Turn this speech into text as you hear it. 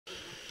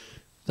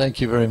Thank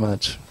you very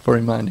much for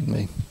reminding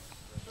me.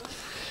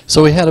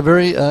 So we had a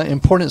very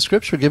important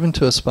scripture given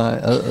to us by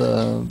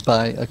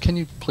can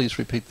you please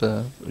repeat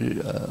the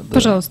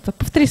Пожалуйста,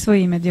 повтори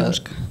свое имя,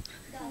 девушка.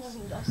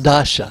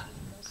 Dasha,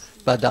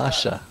 by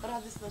Dasha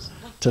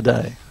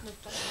today.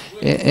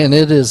 And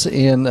it is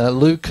in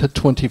Luke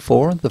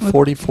 24, the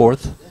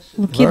 44th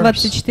Луки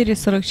verse.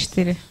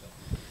 24:44.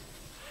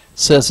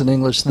 Says in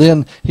English,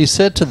 Then he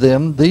said to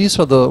them, These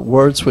are the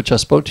words which I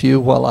spoke to you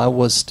while I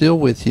was still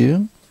with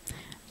you.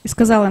 И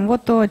сказал им: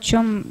 вот то, о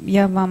чем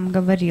я вам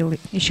говорил,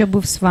 еще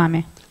быв с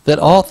вами. That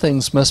all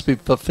things must be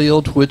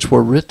fulfilled which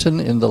were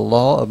written in the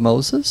law of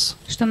Moses.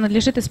 Что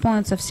надлежит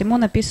исполниться всему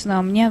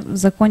написанному мне в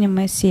законе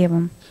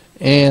Моисеевом.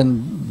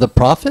 And the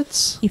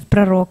prophets. И в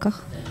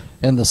пророках.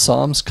 And the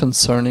Psalms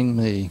concerning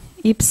me.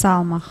 И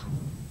псалмах.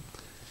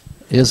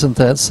 Isn't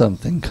that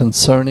something?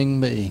 Concerning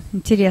me.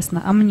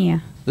 Интересно, о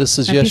мне. This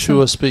is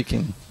Yeshua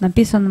speaking.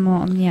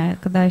 Написанному мне,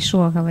 когда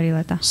Иешуа говорил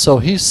это. So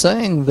he's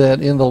saying that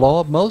in the law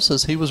of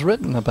Moses he was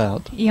written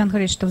about. И он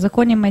говорит, что в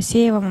законе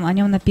Моисеевом о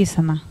нем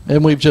написано.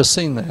 And we've just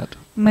seen that.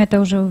 Мы это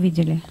уже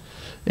увидели.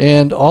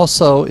 And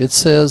also it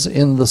says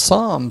in the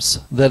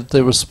Psalms that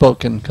they were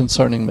spoken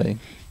concerning me.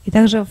 И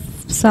также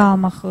в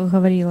псалмах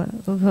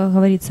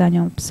говорится о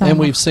нем. And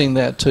we've seen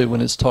that too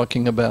when it's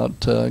talking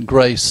about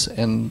grace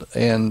and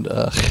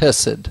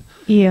chesed.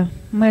 И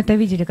мы это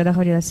видели, когда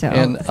говорилось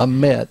о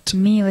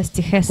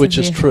милости,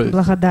 хеседе,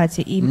 благодати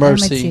и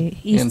mercy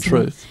and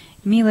truth.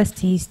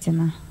 Милость и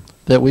истина.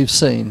 That we've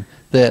seen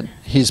that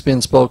he's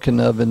been spoken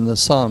of in the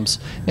Psalms.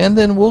 And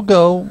then we'll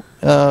go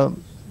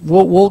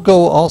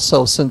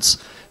also, since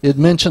it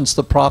mentions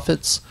the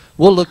prophets.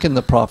 We'll look in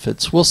the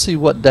prophets. We'll see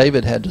what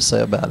David had to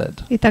say about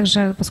it. И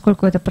также,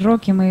 поскольку это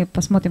пророки, мы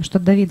посмотрим, что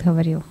Давид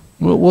говорил.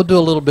 We'll do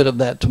a little bit of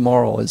that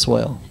tomorrow as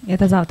well.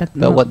 Это завтра.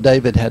 About what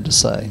David had to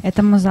say.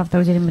 Это мы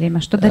завтра уделим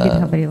время, что Давид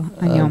говорил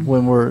о нем.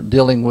 When we're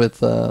dealing with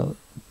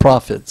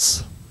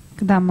prophets.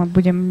 Когда мы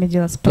будем иметь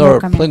дело с There are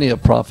пророками. plenty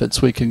of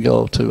prophets. We can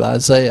go to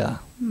Isaiah.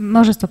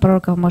 Множество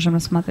пророков можем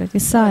рассматривать.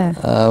 Исайя.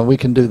 We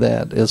can do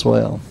that as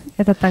well.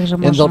 Это также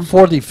In the можно.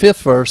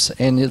 45th verse,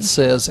 and it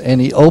says, and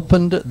he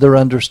opened their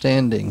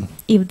understanding.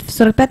 И в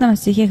 45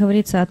 стихе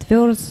говорится: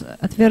 отверз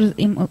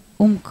им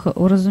ум к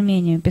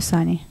уразумению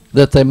Писаний.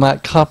 That they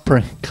might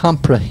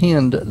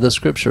comprehend the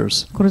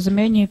scriptures. К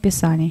уразумению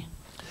Писаний.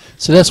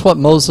 So that's what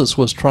Moses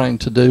was trying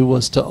to do,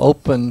 was to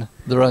open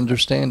their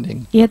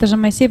understanding. И это же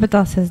Моисей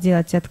пытался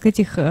сделать, открыть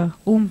их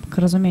ум к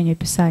разумению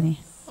Писаний.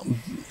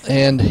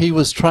 And he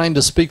was trying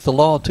to speak the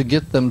law to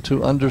get them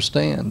to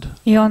understand.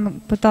 И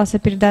он пытался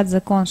передать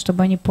закон,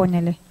 чтобы они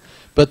поняли.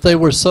 But they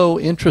were so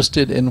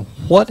interested in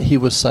what he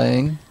was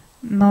saying.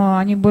 Но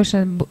они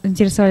больше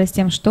интересовались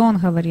тем, что он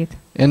говорит.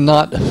 And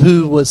not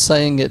who was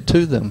saying it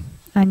to them.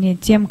 А не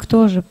тем,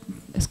 кто же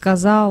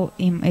сказал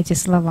им эти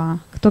слова,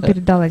 кто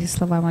передал эти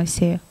слова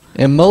Моисею.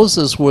 And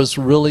Moses was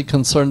really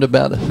concerned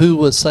about who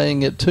was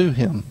saying it to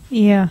him.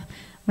 И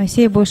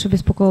Моисей больше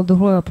беспокоил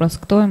другой вопрос: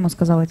 кто ему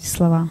сказал эти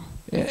слова.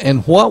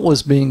 And what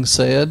was being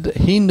said,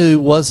 he knew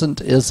wasn't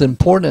as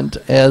important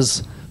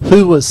as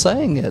who was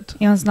saying it.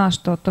 И он знал,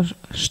 что то,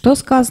 что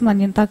сказано,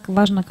 не так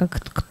важно, как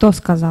кто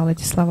сказал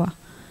эти слова.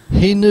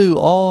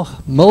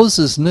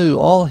 Moses knew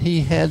all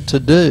he had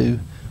to do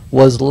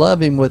was love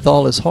him with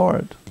all his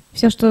heart.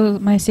 Все, что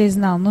Моисей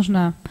знал,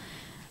 нужно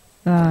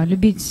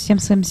любить всем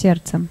своим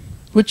сердцем.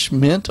 Which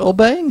meant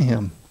obeying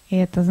him. И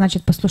это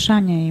значит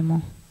послушание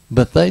ему.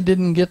 But they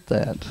didn't get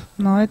that.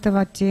 Но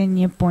этого те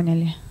не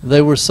поняли.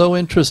 They were so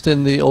interested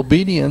in the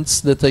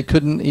obedience that they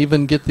couldn't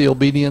even get the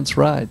obedience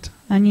right.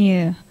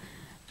 Они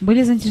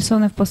были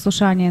заинтересованы в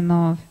послушании,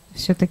 но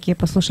все-таки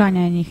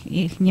послушание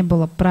их не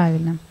было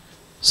правильным.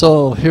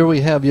 So here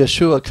we have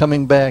Yeshua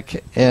coming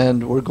back,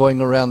 and we're going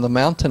around the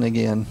mountain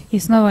again. И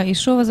снова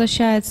Иешуа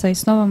возвращается, и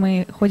снова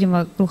мы ходим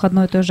вокруг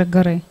одной и той же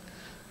горы.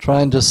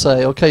 Trying to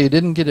say, okay, you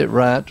didn't get it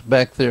right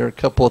back there a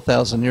couple of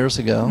thousand years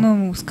ago.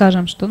 Ну,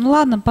 скажем, что, ну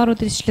ладно, пару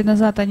тысяч лет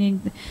назад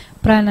они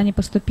правильно не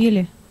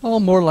поступили. Oh,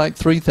 more like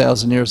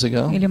 3,000 years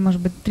ago. Или,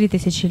 может быть,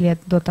 3000 лет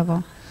до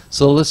того.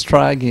 So let's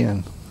try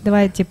again.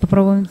 Давайте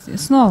попробуем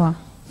снова.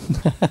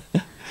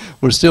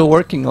 We're still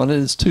working on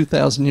it. It's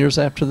 2,000 years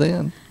after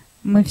then.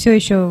 Мы все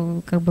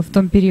еще как бы в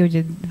том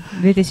периоде,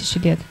 2000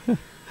 лет.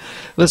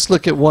 Let's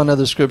look at one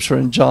other scripture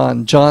in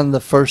John,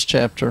 the first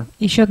chapter.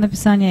 Еще одно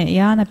писание,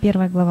 Иоанна,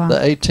 1 глава. The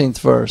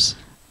 18th verse.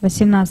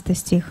 18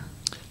 стих.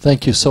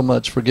 Thank you so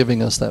much for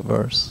giving us that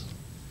verse.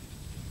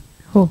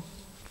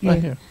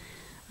 Right here.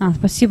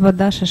 Спасибо,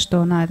 Даша,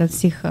 что она этот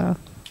стих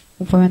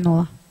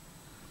упомянула.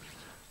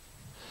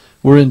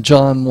 We're in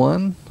John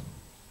 1.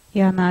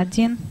 Иоанна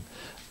 1.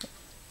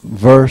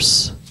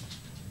 Verse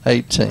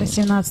 18.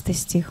 18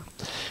 стих.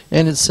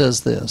 And it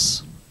says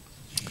this.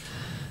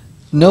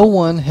 No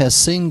one has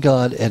seen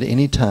God at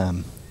any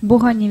time.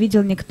 Бога не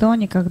видел никто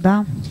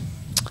никогда.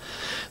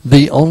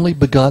 The only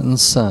begotten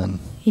Son.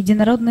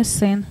 Единородный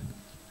Сын.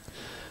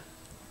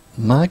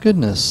 My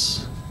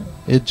goodness.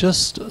 It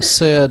just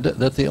said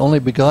that the only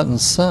begotten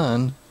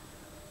Son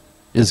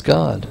is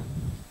God.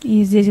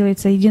 И здесь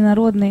говорится,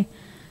 единородный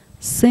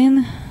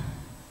Сын,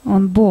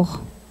 Он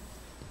Бог.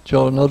 Did you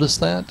all notice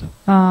that?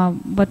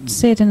 But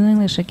say it in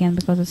English again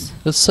because it's...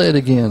 Let's say it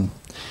again.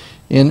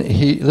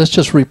 Let's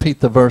just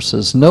repeat the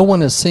verses. No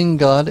one has seen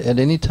God at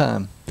any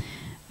time.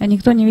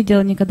 Никто не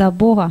видел никогда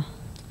Бога.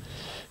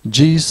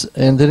 Jesus,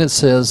 and then it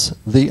says,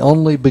 the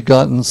only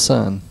begotten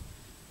Son.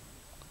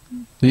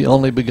 The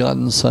only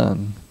begotten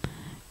Son.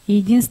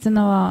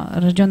 Единственного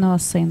рожденного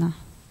Сына.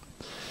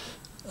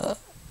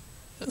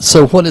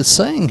 So what it's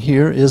saying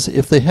here is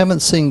if they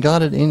haven't seen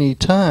God at any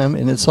time,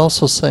 and it's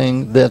also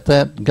saying that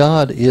that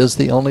God is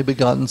the only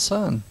begotten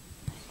Son.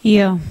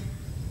 И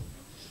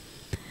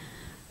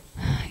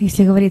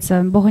если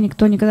говорится, Бога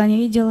никто никогда не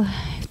видел,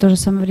 в то же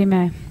самое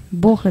время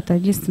Бог — это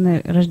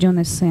единственный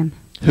рожденный Сын,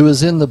 Who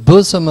is in the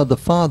bosom of the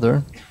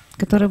Father,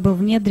 который был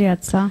в недре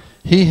Отца.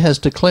 He has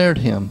declared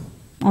Him.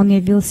 Он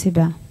явил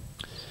себя.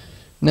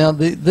 Now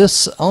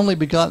this only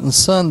begotten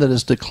Son that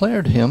has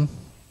declared Him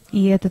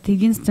И этот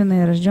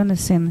единственный рожденный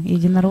Сын,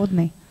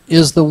 единородный,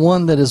 is the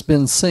one that has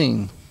been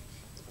seen.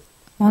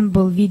 Он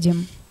был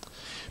видим.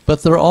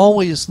 But they're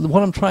always,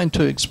 what I'm trying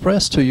to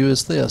express to you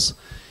is this.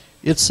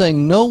 It's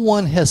saying no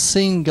one has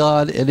seen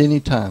God at any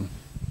time.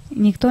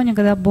 Никто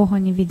никогда Бога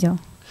не видел.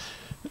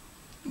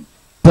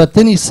 But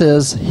then he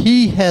says,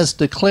 He has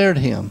declared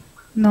Him.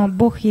 Но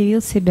Бог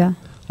явил себя.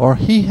 Or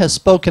He has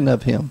spoken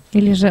of Him.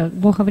 Или же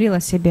Бог говорил о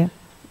себе.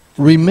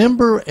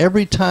 Remember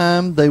every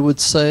time they would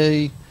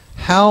say,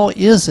 how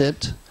is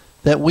it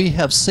that we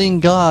have seen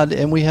God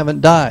and we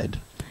haven't died?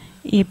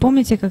 И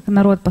помните, как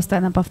народ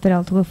постоянно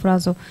повторял такую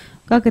фразу: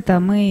 как это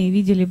мы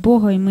видели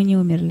Бога и мы не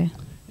умерли?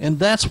 And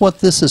that's what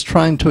this is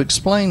trying to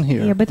explain И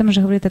here. об этом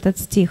же говорит этот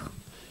стих.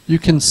 You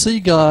can see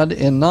God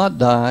and not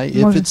die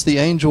if it's the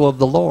angel of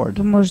the Lord.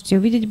 Вы можете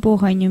увидеть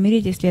Бога и не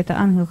умереть, если это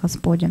ангел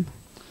Господень.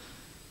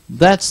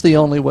 That's the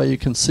only way you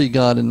can see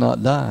God and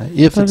not die,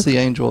 if it's the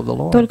angel of the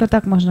Lord. Только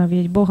так можно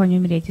увидеть Бога и не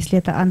умереть, если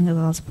это ангел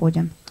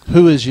Господень.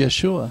 Who is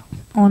Yeshua?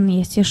 Он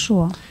есть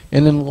Иешуа.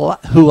 And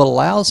who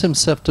allows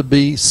Himself to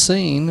be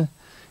seen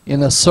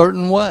in a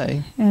certain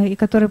way. И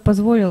который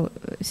позволил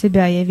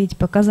себя явить,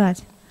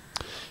 показать.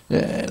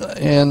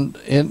 And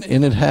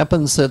it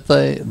happens that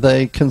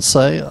they can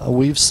say,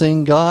 we've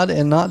seen God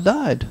and not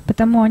died.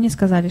 Потому они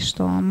сказали,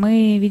 что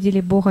мы видели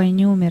Бога и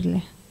не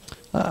умерли.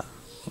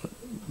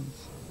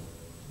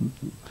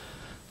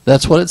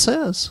 That's what it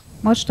says.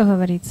 Вот что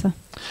говорится.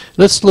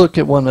 Let's look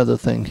at one other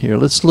thing here.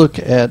 Let's look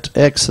at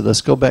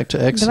Exodus. Go back to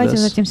Давайте Exodus.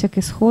 затемся к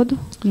Исходу.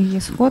 Книге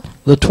Исход,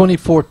 The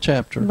 24th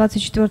chapter.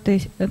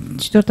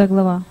 24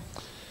 глава.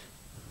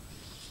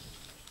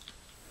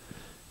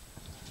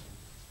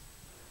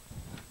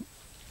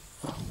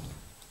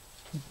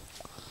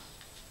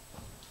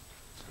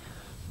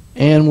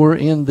 And we're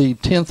in the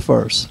 10th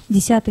verse.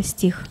 10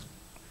 стих.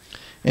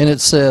 And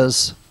it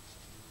says,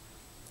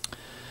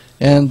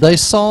 and they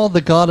saw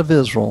the God of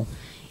Israel.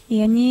 И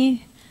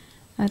они,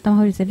 там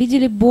говорится,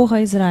 видели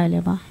Бога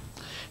Израилева.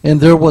 And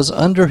there was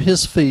under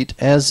His feet,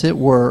 as it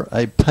were,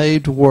 a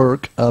paved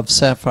work of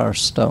sapphire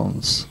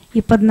stones.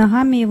 И под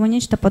ногами его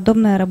нечто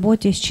подобное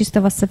работе из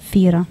чистого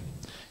сапфира.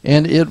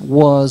 And it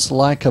was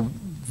like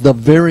the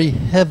very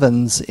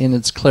heavens in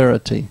its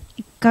clarity.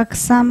 Как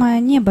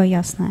самое небо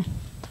ясное.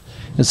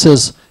 It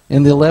says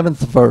in the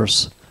 11th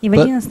verse, И в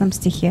 11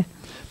 стихе.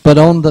 but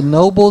on the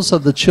nobles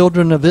of the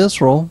children of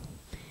Israel,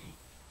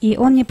 И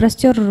он не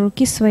простер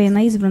руки своей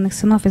на избранных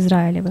сынов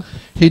Израилевых.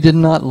 He did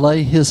not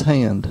lay His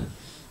hand.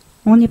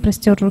 Он не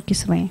простер руки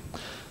свои.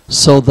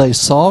 So they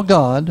saw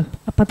God,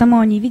 А потому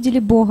они видели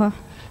Бога,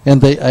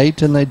 and they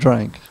ate and they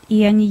drank.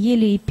 и они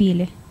ели и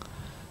пили.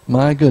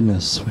 My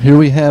goodness, here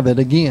we have it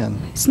again.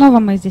 Снова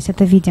мы здесь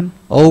это видим.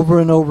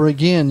 Over and over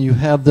again, you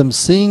have them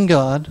seeing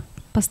God.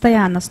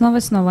 Постоянно, снова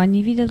и снова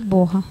они видят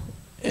Бога.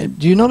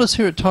 Do you notice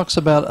here it talks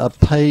about a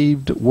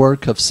paved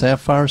work of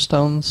sapphire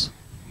stones?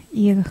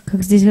 И,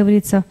 как здесь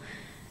говорится,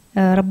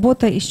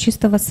 работа из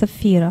чистого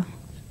сапфира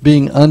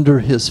Being under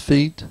His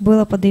feet.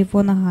 была под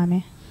его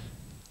ногами.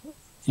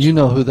 You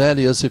know who that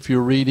is if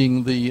you're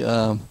reading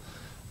the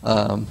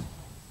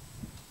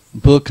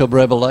book of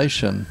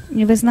Revelation.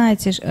 И вы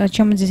знаете, о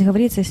чем здесь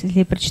говорится,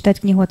 если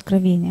прочитать книгу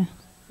Откровения.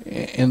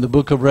 And the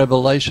book of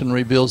Revelation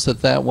reveals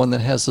that that one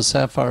that has the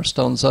sapphire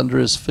stones under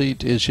his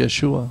feet is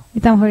Yeshua. И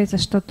там говорится,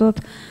 что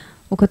тот,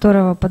 у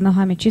которого под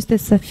ногами чистый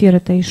сапфир,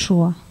 это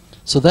Иешуа.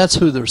 So that's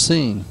who they're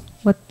seeing.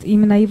 Вот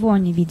именно его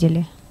они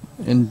видели.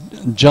 And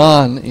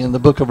John in the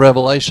book of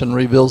Revelation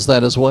reveals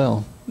that as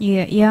well. И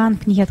Иоанн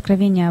в книге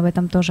Откровения об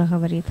этом тоже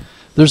говорит.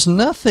 There's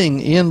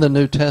nothing in the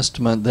New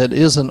Testament that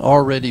isn't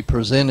already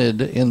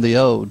presented in the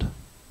Old.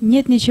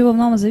 Нет ничего в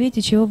Новом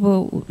Завете, чего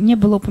бы не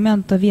было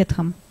упомянуто в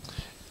Ветхом.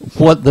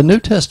 What the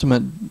New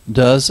Testament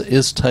does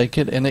is take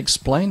it and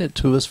explain it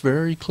to us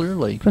very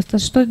clearly. Просто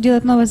что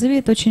делает Новый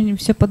Завет, очень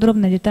все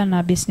подробно, детально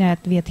объясняет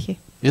Ветхий.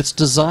 It's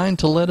designed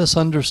to let us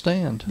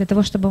understand, Для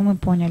того, чтобы мы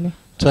поняли.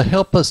 to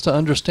help us to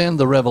understand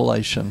the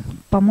revelation.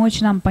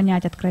 Помочь нам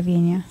понять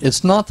Откровение.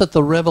 It's not that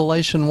the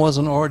revelation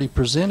wasn't already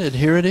presented,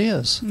 here it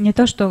is. Не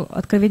то, что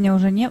Откровения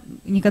уже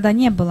никогда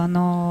не было,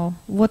 но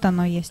вот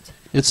оно есть.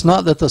 It's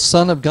not that the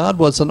Son of God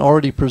wasn't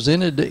already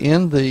presented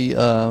in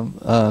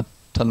the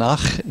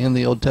Tanakh in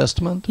the Old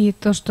Testament. И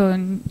то, что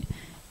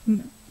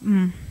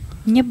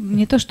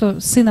не то, что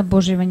Сына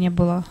Божьего не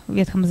было в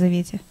Ветхом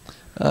Завете.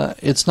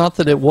 It's not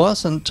that it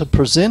wasn't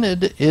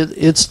presented,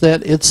 it's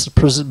that it's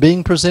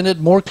being presented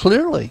more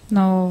clearly.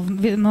 Но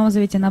в Новом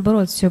Завете,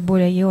 наоборот, все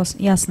более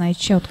ясно и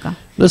четко.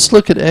 Let's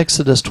look at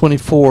Exodus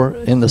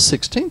 24 in the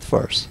 16th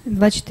verse.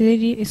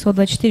 24, Исход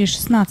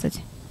 24:16.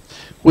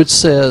 Which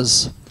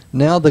says,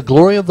 "Now the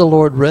glory of the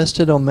Lord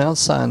rested on Mount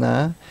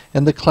Sinai,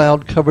 and the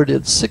cloud covered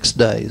it 6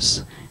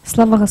 days."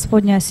 Слава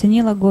Господня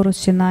осенила гору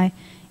Синай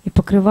и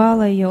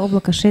покрывала ее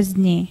облако 6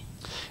 дней.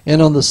 And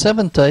on the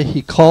 7th day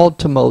he called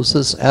to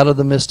Moses out of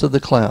the midst of the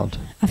cloud.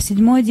 А в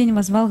 7-й день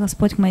возвал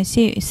Господь к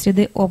Моисею из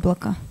среды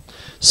облака.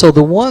 So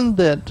the one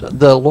that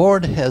the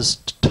Lord has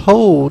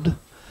told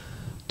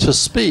to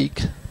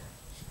speak,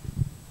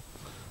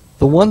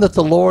 the one that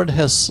the Lord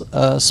has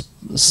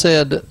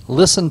said,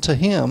 listen to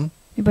him.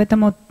 И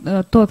поэтому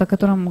тот, о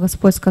котором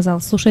Господь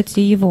сказал,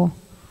 слушайте его.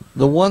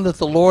 The one that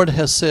the Lord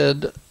has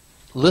said,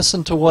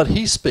 listen to what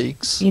he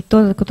speaks. И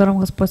тот, о котором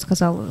Господь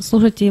сказал,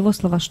 слушайте его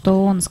слова,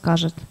 что он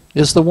скажет.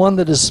 Is the one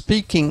that is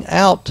speaking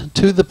out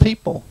to the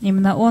people.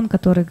 Именно он,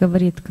 который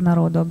говорит к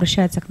народу,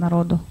 обращается к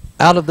народу.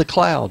 Out of the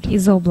cloud.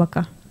 Из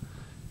облака.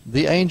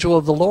 The angel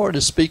of the Lord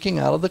is speaking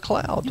out of the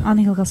cloud.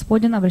 Ангел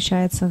Господень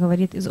обращается,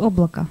 говорит из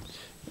облака.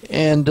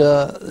 And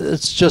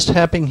it's just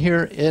happening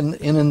here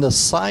in the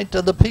sight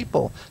of the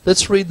people.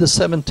 Let's read the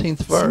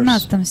 17th verse. В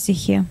 17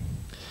 стихе.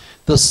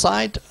 The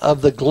sight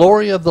of the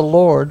glory of the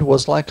Lord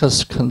was like a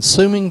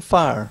consuming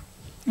fire.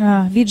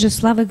 Вид же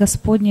славы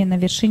Господней на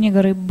вершине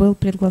горы был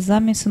пред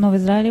глазами сынов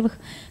Израилевых,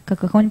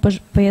 как огонь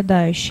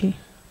поедающий.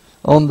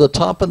 On the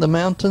top of the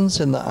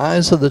mountains in the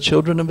eyes of the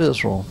children of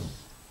Israel.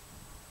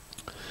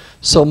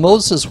 So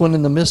Moses went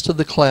in the midst of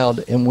the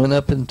cloud and went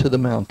up into the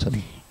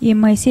mountain. И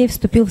Моисей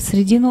вступил в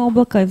середину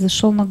облака и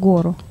взошел на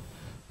гору.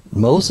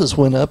 Moses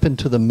went up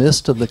into the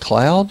midst of the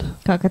cloud.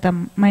 Как это?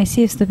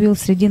 Моисей вступил в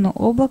середину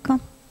облака.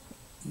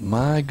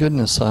 My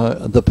goodness,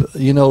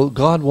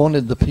 God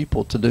wanted the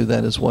people to do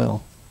that as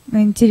well.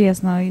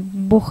 Интересно,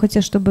 Бог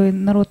хотел, чтобы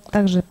народ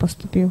также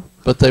поступил.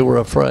 But they were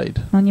afraid.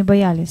 Но они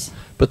боялись.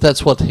 But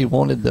that's what he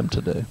wanted them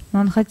to do. Но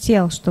он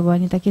хотел, чтобы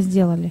они так и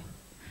сделали.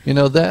 You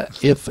know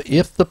that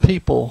if the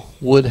people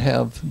would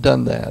have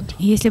done that.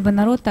 Если бы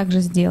народ так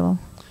же сделал.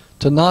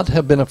 To not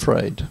have been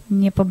afraid.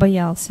 Не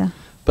побоялся.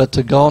 But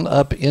to gone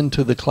up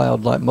into the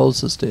cloud like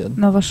Moses did.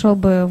 Но вошел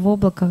бы в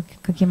облако,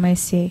 как и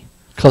Моисей.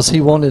 Because he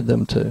wanted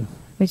them to.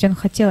 Ведь он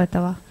хотел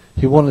этого.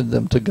 He wanted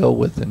them to go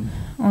with him.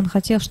 Он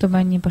хотел, чтобы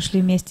они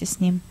пошли вместе с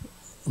ним.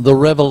 The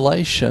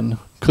revelation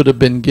could have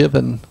been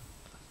given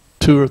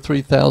 2,000 or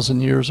 3,000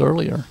 years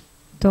earlier.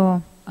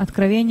 То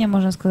откровение,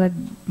 можно сказать,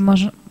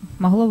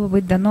 могло бы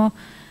быть дано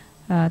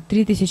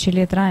 3000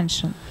 лет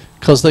раньше.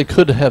 Because they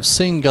could have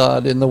seen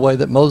God in the way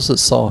that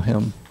Moses saw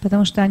him.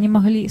 Потому что они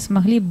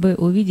смогли бы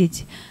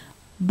увидеть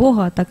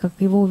Бога, так как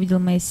его увидел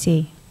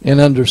Моисей. And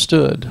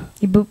understood.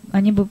 И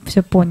они бы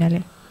все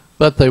поняли.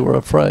 But they were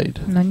afraid.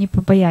 Но они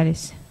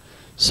побоялись.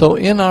 So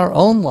in our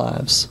own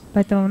lives,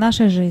 поэтому в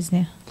нашей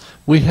жизни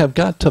we have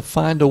got to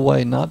find a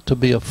way not to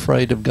be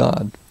afraid of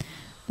God.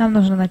 Нам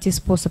нужно найти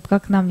способ,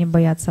 как нам не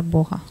бояться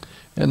Бога.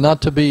 And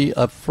not to be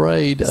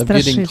afraid of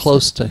getting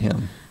close to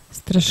Him.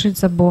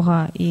 Страшиться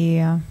Бога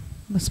и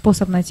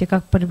способ найти,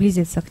 как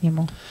приблизиться к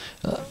Нему.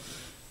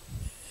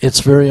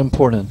 It's very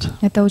important.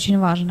 Это очень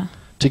важно.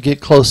 To get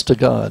close to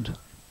God.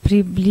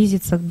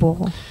 Приблизиться к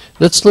Богу.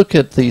 Let's look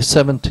at the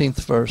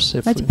 17th verse.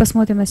 Давайте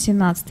посмотрим на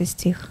 17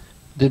 стих.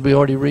 Did we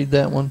already read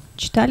that one?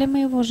 Читали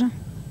мы его же?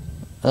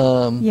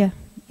 Yeah,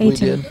 18. We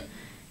did.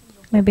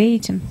 Maybe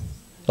 18.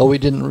 Oh, we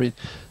didn't read.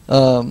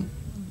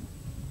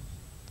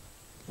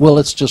 Well,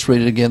 let's just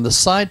read it again. The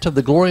sight of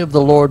the glory of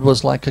the Lord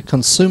was like a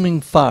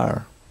consuming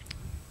fire.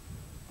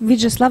 Вид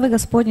же славы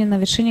Господней на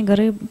вершине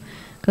горы,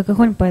 как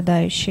огонь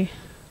поедающий.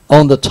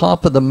 On the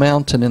top of the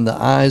mountain in the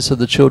eyes of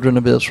the children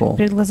of Israel.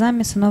 Пред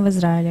глазами сынов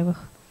Израилевых.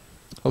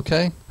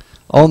 Okay?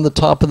 On the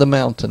top of the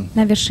mountain.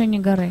 На вершине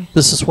горы.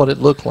 This is what it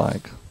looked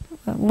like.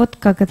 Вот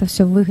как это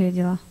все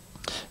выглядело.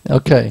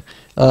 Okay.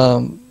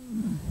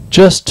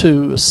 Just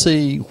to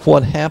see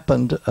what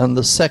happened on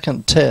the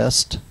second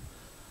test.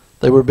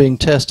 They were being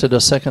tested a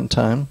second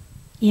time.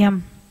 И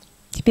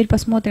теперь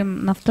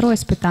посмотрим на второе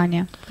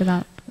испытание,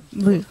 когда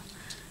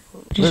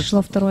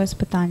пришло второе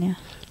испытание.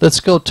 Let's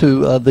go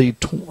to the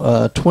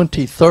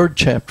 23rd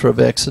chapter of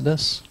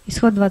Exodus.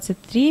 Исход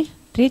 23,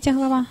 3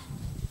 глава.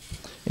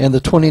 And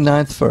the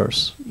 29th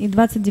verse. И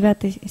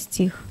 29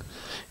 стих.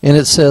 And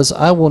it says,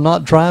 I will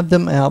not drive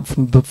them out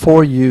from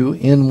before you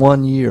in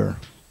 1 year.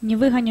 Не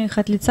выгоню их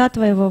от лица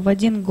твоего в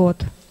 1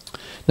 год.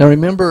 Now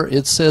remember,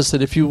 it says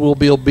that if you will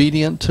be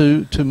obedient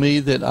to me,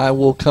 that I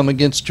will come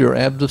against your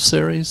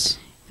adversaries.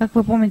 Как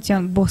вы помните,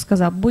 Бог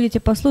сказал, будете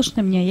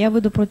послушны мне, я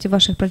выйду против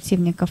ваших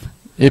противников.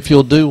 If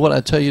you'll do what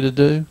I tell you to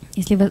do.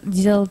 Если вы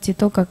сделаете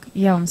то, как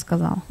я вам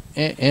сказал.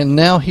 And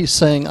now he's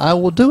saying, I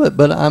will do it,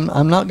 but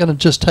I'm not going to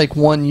just take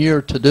 1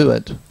 year to do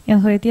it. И он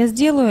говорит, я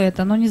сделаю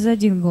это, но не за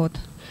 1 год.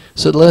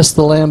 So lest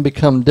the land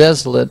become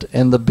desolate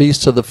and the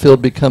beasts of the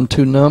field become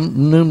too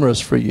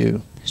numerous for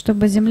you.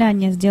 чтобы земля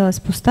не сделалась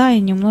пустая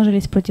и не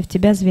умножились против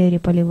тебя звери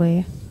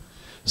полевые.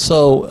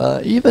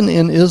 So even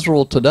in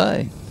Israel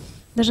today,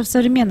 Даже в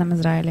современном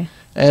Израиле.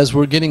 as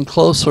we're getting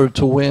closer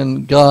to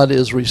when God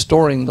is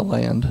restoring the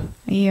land,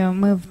 И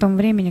мы в том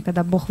времени,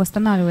 когда Бог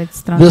восстанавливает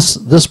страну.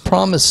 this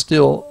promise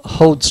still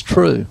holds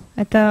true.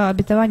 Это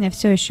обетование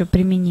все еще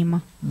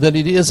применимо. That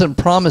He isn't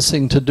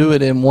promising to do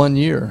it in 1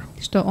 year.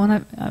 Что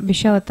Он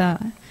обещал это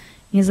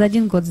не за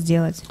 1 год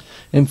сделать.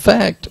 In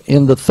fact,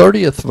 in the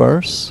 30th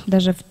verse,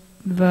 Даже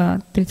в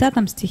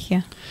 30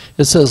 стихе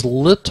it says,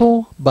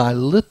 "Little by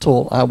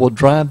little I will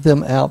drive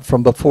them out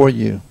from before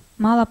you,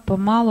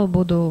 мало-помалу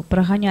буду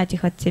прогонять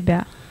их от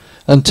тебя,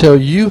 until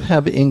you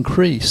have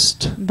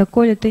increased,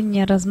 доколе ты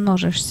не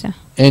размножишься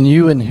and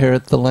you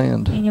inherit the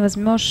land." и не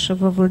возьмешь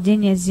во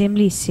владение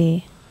земли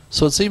сей.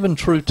 So it's even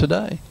true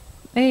today.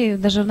 И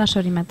даже в наше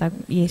время так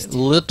есть.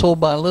 Little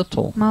by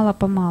little,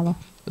 Мало-помалу.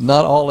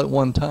 not all at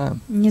one time.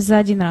 Не за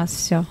 1 раз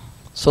все.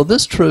 So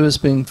this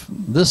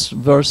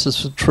verse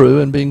is true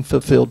and being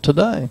fulfilled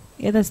today.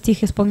 Этот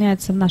стих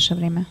исполняется в наше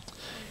время.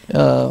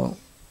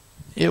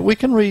 We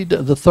can read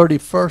the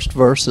 31st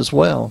verse as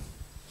well.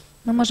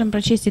 Мы можем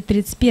прочесть и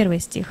 31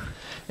 стих.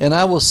 "And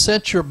I will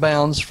set your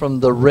bounds from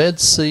the Red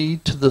Sea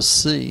to the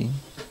sea,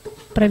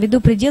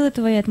 «Проведу пределы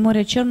твои от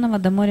моря Черного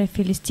до моря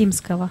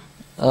Филистимского,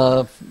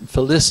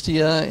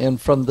 Philistia, and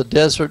from the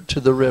desert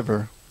to the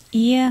river.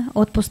 и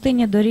от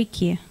пустыни до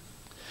реки.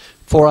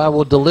 For I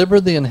will deliver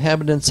the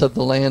inhabitants of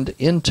the land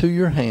into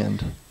your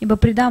hand, Ибо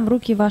предам в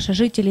руки ваши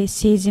жителей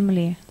сей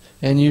земли,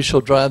 and you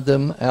shall drive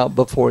them out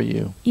before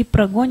you." и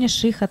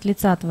прогонишь их от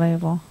лица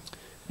твоего».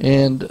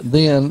 And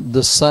then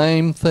the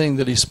same thing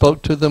that He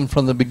spoke to them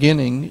from the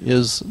beginning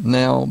is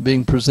now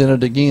being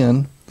presented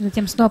again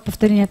Затем снова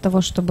повторение того,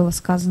 что было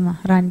сказано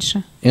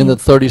раньше. in the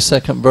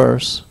 32nd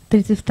verse. В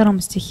 32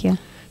 стихе.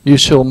 "You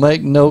shall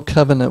make no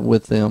covenant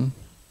with them,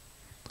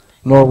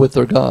 nor with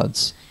their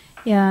gods."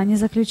 Не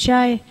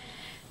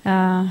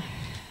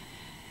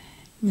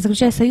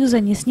заключай союза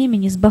ни с ними,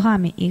 ни с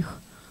богами их.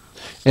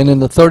 And in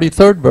the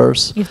 33rd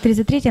verse, И в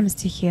 33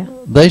 стихе.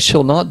 "They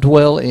shall not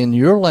dwell in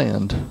your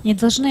land, Не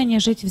должны они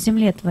жить в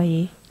земле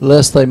твоей,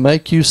 lest they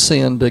make you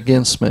sin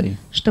against me.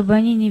 чтобы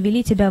они не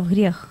вели тебя в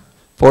грех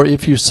For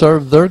if you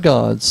serve their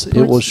gods,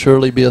 it will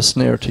surely be a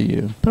snare to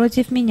you."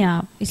 против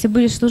меня. Если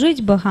будешь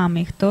служить богам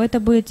их, то это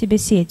будет тебе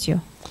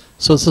сетью.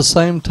 So it's the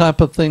same type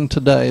of thing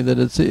today that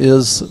it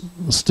is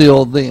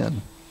still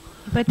then.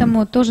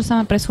 Поэтому то же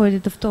самое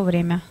происходит и в то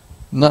время.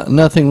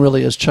 Nothing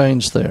really has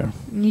changed there.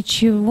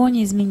 Ничего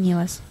не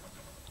изменилось.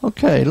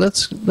 Okay,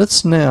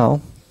 let's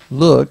now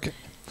look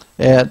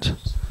at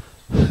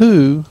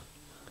who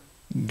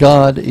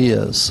God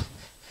is.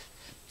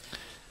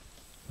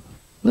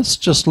 Let's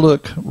just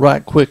look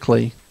right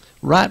quickly,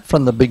 right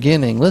from the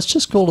beginning. Let's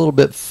just go a little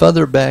bit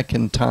further back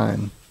in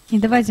time. И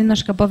давайте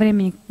немножко по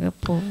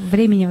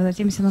времени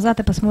возвратимся назад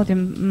и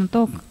посмотрим на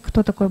то,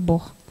 кто такой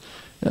Бог.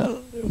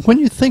 When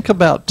you think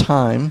about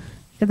time,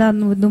 Когда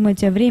вы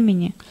думаете о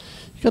времени,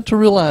 you got to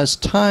realize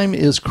time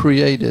is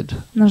created.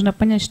 нужно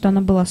понять, что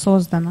оно было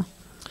создано.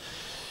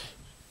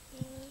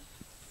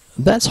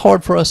 That's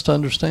hard for us to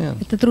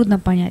understand, Это трудно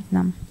понять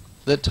нам,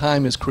 that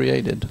time is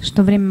created,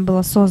 что время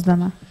было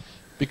создано.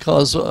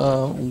 because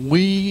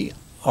we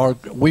are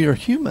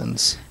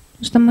humans,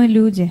 Что мы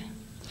люди.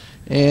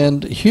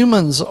 and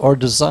humans are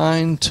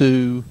designed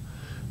to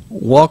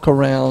walk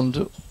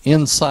around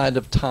inside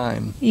of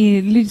time. И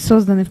люди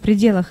созданы в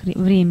пределах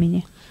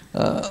времени.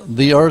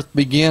 The earth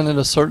began at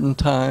a certain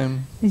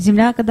time.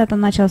 Земля когда-то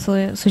начала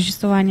свое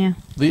существование.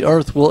 The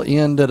earth will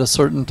end at a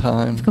certain В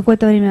time.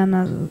 какое-то время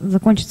она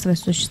закончит свое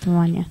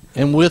существование.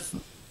 And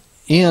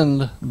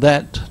within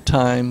that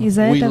time И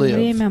за we это live.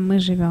 время мы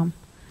живем.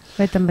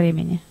 В этом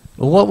времени.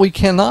 What we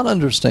cannot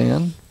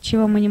understand,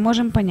 Чего мы не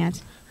можем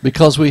понять.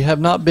 because we have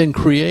not been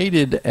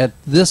created at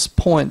this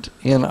point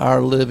in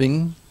our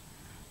living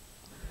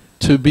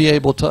to be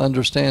able to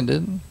understand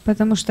it.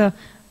 Потому что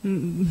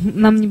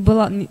нам не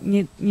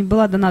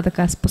была дана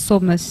такая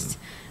способность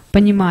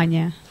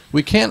понимания.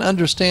 We can't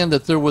understand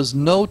that there was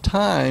no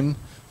time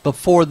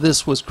before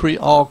this was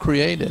all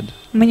created.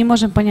 Мы не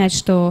можем понять,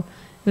 что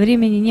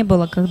времени не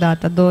было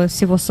когда-то до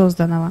всего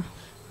созданного.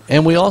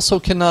 And we also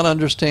cannot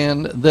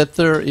understand that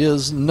there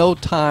is no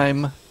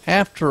time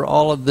after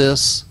all of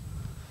this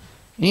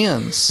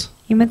ends.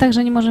 И мы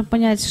также не можем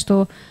понять,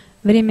 что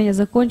время не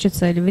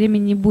закончится или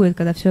времени не будет,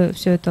 когда все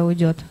это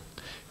уйдет.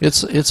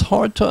 It's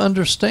hard to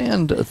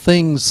understand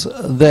things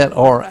that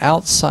are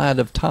outside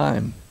of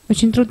time.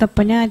 Очень трудно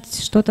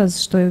понять что-то,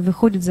 что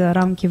выходит за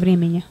рамки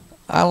времени.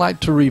 I like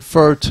to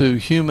refer to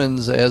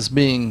humans as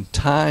being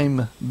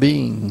time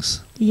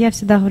beings. Я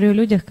всегда говорю о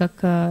людях как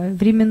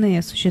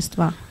временные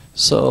существа.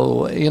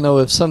 So,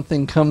 if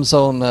something comes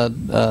on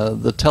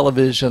the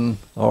television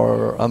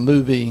or a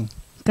movie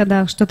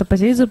Когда что-то по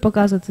телевизору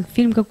показывают,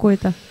 фильм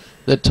какой-то,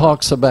 that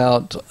talks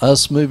about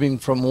us moving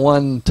from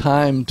one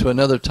time to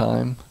another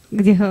time,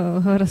 где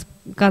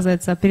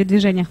рассказывается о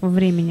передвижениях во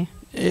времени,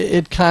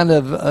 it kind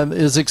of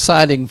is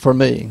exciting for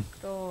me.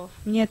 то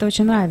Мне это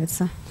очень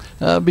нравится.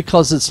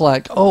 Because it's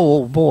like,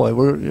 oh boy,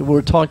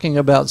 we're talking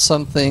about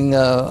something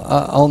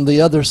on the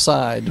other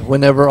side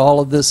whenever all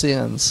of this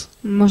ends.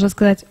 Можно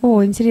сказать,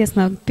 о,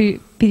 интересно,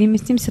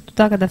 переместимся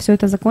туда, когда все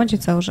это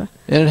закончится уже.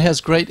 And it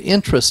has great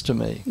interest to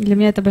me. Для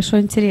меня это большой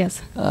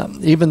интерес.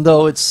 Even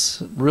though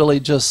it's really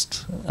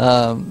just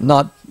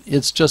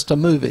it's just a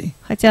movie.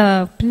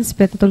 Хотя, в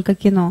принципе, это только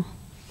кино.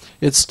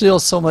 It's still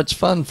so much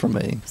fun for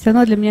me. Все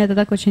равно для меня это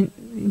так очень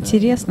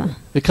интересно.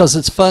 Because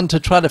it's fun to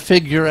try to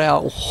figure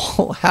out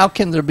how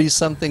can there be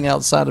something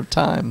outside of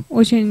time.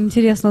 Очень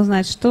интересно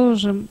узнать, что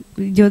же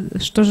идет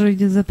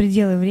за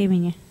пределы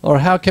времени. Or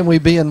how can we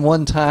be in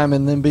one time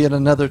and then be in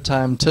another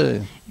time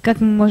too? Как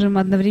мы можем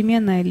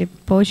одновременно или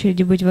по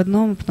очереди быть в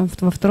одном, потом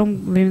во втором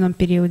временном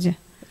периоде?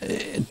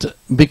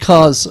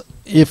 Because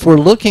if we're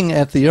looking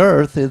at the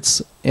earth,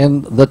 it's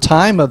in the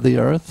time of the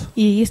earth.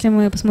 И если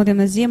мы посмотрим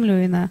на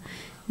Землю и на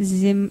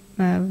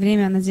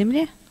время на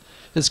Земле,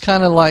 it's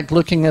kind of like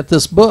looking at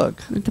this book.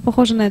 Это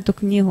похоже на эту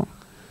книгу.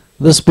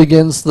 This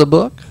begins the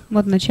book.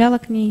 Вот начало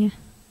книги.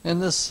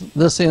 And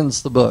this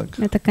ends the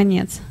book. Это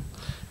конец.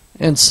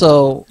 And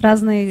so,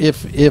 разные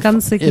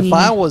концы книги. If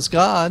I was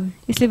God,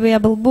 если бы я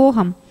был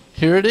Богом,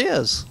 here it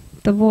is.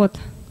 То вот.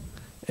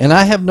 And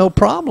I have no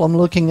problem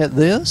looking at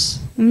this.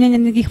 У меня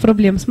нет никаких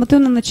проблем. Смотрю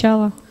на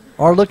начало.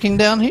 Or looking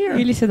down here.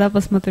 Или сюда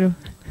посмотрю.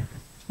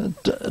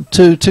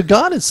 To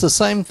God, it's the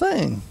same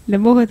thing. Для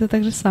Бога это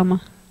так же само.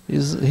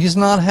 He's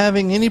not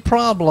having any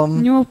problem.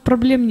 У него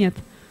проблем нет.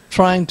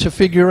 Trying to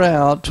figure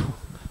out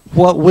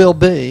what will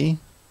be.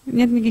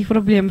 Нет никаких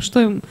проблем. Что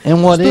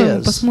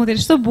ему посмотреть,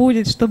 что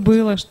будет, что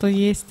было, что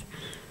есть.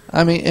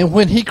 I mean, and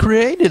when He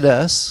created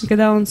us,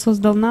 когда Он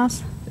создал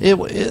нас, it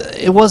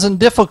wasn't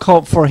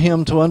difficult for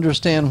Him to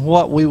understand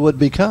what we would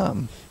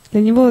become.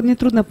 Для него не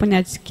трудно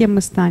понять, кем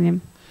мы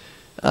станем.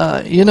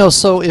 You know,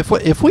 so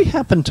if we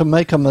happen to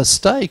make a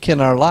mistake in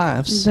our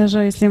lives, даже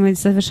если мы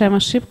совершаем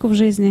ошибку в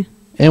жизни,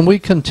 and we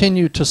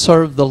continue to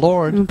serve the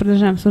Lord, мы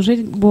продолжаем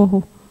служить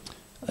Богу,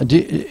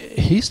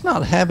 He's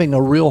not having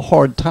a real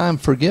hard time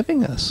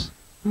forgiving us.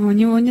 У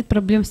него нет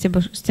проблем с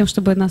тем,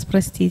 чтобы нас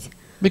простить.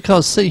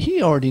 Because see,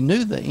 He already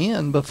knew the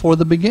end before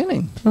the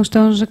beginning. Потому что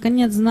Он же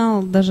конец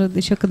знал, даже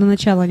еще когда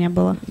начала не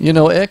было. You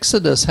know,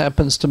 Exodus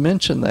happens to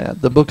mention that,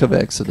 the book of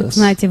Exodus.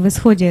 Знаете, в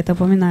Исходе это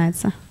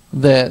упоминается.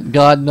 That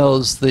God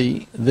knows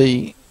the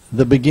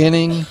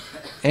beginning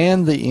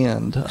and the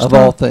end of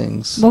all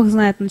things. Бог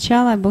знает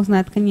начало, Бог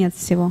знает конец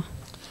всего.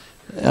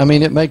 I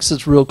mean, it makes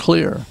it real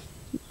clear.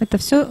 Это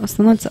все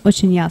становится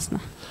очень ясно.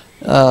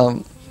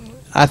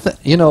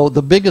 You know,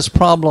 the biggest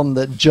problem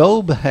that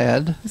Job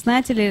had.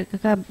 Знаете ли,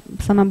 какая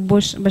самая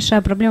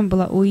большая проблема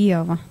была у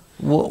Иова?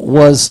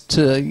 Was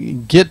to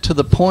get to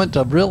the point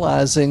of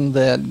realizing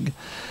that,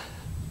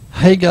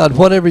 hey God,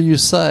 whatever you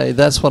say,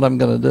 that's what I'm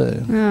going to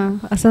do.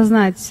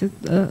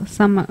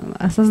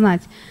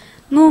 Осознать.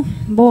 Ну,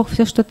 Бог,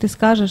 все, что ты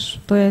скажешь,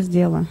 то я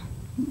сделаю.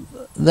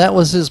 That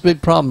was his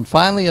big problem.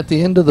 Finally, at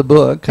the end of the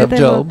book of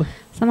Job,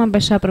 самая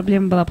большая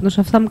проблема была, потому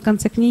что в самом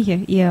конце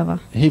книги Иова.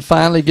 He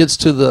finally gets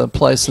to the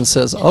place and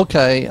says,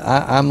 "Okay,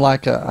 I'm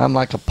like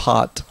a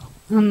pot."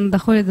 Он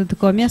доходит до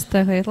такого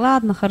места и говорит: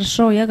 ладно,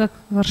 хорошо, я как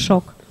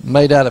горшок.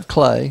 Made out of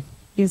clay.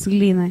 Из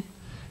глины.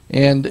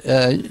 And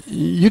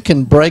you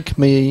can break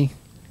me.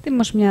 Ты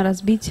можешь меня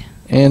разбить.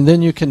 And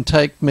then you can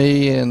take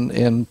me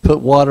and put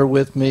water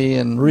with me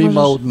and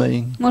remold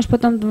me. Можешь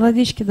потом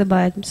водички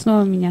добавить,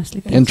 снова меня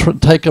слепить. And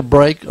take a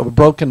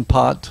broken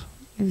pot.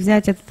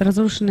 Взять этот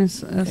разрушенный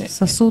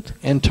сосуд.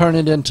 And turn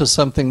it into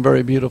something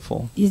very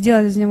beautiful. И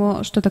сделать из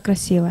него что-то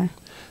красивое.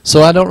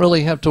 So I don't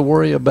really have to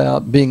worry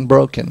about being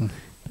broken.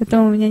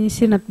 Поэтому меня не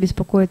сильно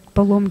беспокоит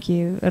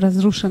поломки,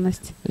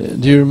 разрушенность.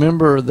 Do you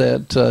remember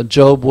that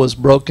Job was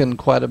broken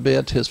quite a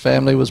bit? His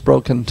family was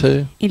broken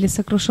too. Или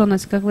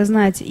сокрушенность, как вы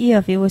знаете,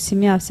 Иов, его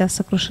семья вся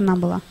сокрушена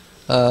была.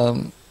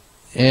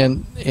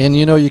 And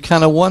you know, you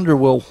kind of wonder,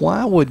 well,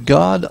 why would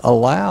God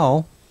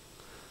allow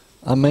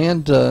a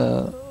man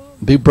to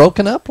be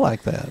broken up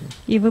like that?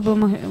 И вы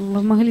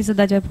могли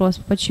задать вопрос,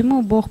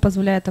 почему Бог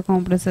позволяет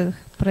такому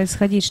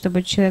происходить,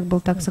 чтобы человек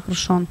был так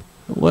сокрушен?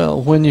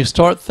 Well, when you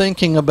start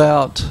thinking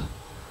about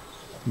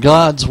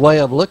God's way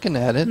of looking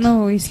at it,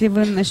 ну, если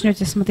вы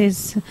начнете смотреть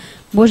с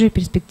Божьей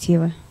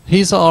перспективы,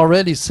 He's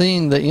already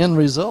seen the end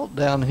result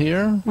down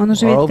here. Он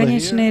уже видит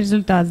конечный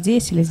результат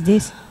здесь или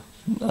здесь.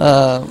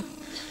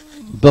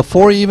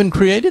 Before he even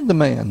created the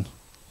man.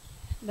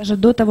 Даже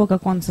до того,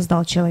 как Он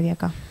создал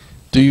человека.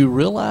 Do you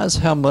realize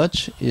how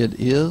much it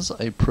is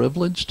a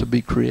privilege to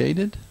be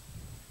created?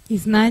 И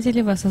знаете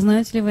ли вы,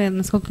 осознаете ли вы,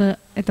 насколько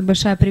это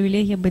большая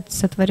привилегия быть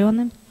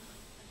сотворенным?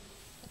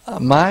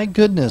 My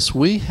goodness,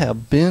 we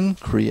have been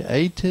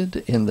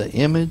created in the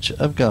image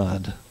of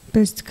God. То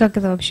есть, как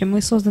это вообще?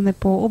 Мы созданы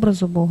по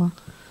образу Бога.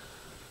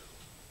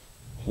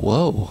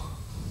 Whoa.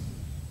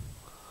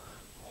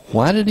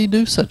 Why did he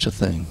do such a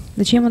thing?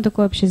 Зачем Он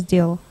такое вообще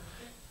сделал?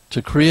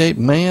 To create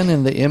man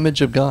in the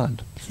image of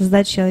God.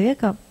 Создать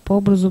человека по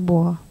образу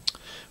Бога.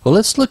 Well,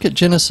 let's look at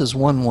Genesis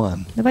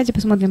 1:1. Давайте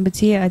посмотрим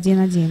Бытие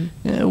 1:1.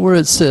 Where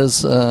it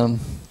says,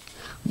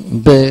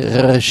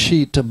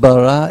 Bereshit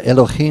bara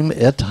Elohim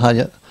et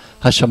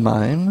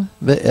hashamayim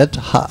ve'et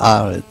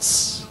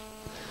haaretz.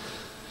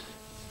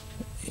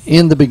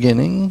 In the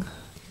beginning,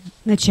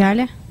 В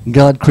начале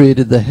God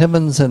created the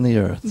heavens and the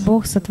earth.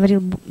 Бог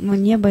сотворил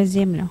небо и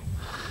землю.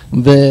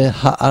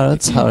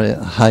 Ve'haaretz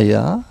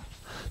haya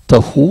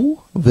tahu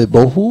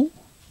ve'bohu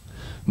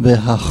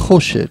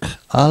ve'hachoshek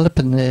al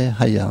pnei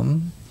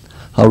hayam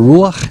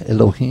haruach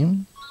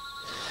Elohim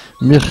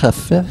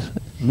mirchafefet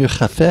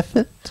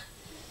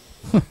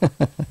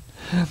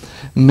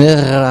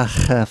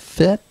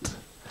merachafet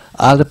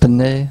al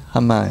pnei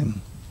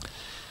hamayim.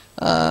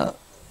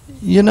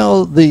 You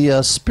know,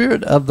 the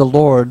Spirit of the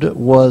Lord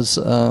was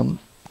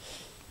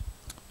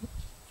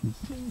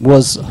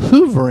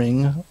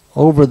hovering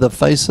over the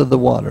face of the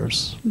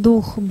waters.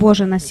 Дух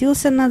Божий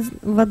носился над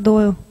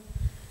водою.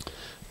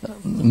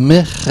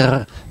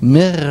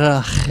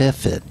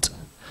 Merachefet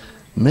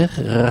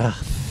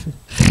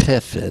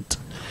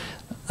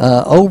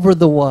over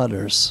the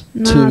waters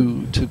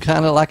to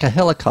kind of like a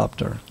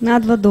helicopter.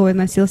 Над водой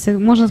носился,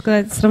 можно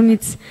сказать,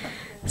 сравнить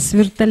с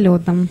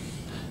вертолетом.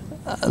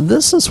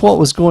 This is what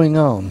was going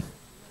on.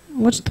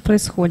 Вот что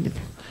происходит.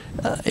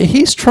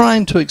 He's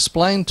trying to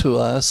explain to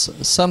us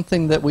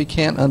something that we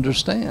can't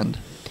understand.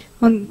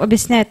 Он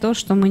объясняет то,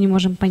 что мы не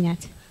можем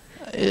понять.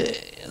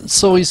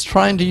 So he's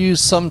trying to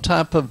use some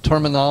type of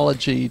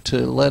terminology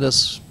to let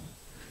us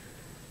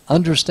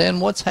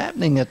understand what's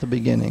happening at the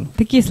beginning.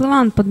 Такие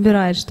слова он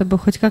подбирает, чтобы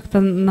хоть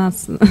как-то нам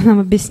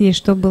объяснить,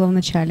 что было в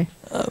начале.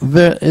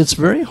 It's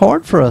very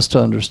hard for us to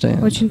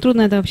understand. Очень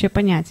трудно это вообще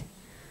понять.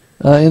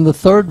 In the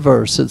 3rd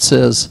verse it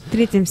says, В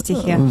 3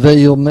 стихе.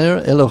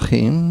 Ve'yomer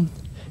Elohim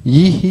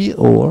yihi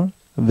or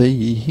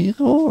ve'yihi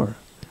or.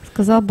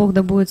 Сказал Бог,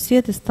 да будет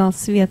свет, и стал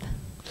свет.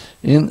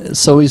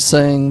 So he's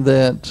saying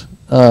that,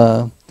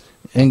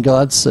 and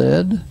God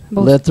said,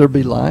 let there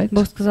be light.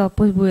 Бог сказал,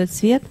 пусть будет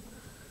свет.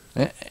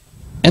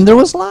 And there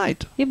was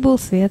light. И был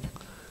свет.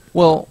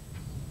 Well,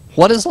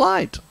 what is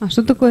light? А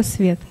что такое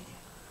свет?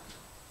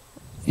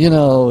 You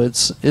know,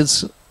 it's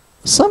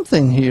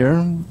something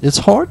here. It's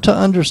hard to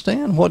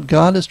understand what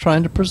God is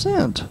trying to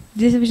present.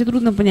 Здесь вообще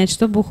трудно понять,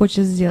 что Бог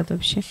хочет сделать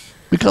вообще.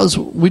 Because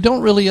we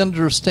don't really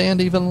understand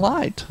even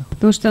light.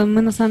 Потому что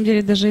мы на самом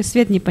деле даже и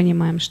свет не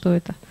понимаем, что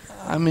это.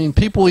 I mean,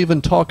 people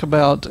even talk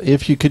about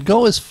if you could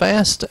go as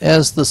fast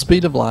as the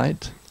speed of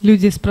light.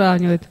 Люди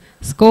сравнивают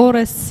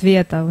скорость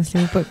света, если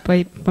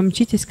вы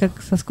помчитесь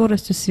как со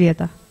скоростью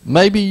света.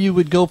 Maybe you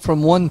would go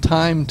from one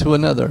time to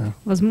another.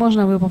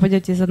 Возможно, вы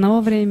попадете из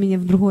одного времени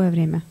в другое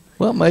время.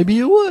 Well, maybe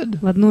you would.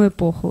 В одну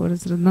эпоху,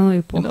 из одной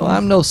эпохи. You know,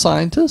 I'm no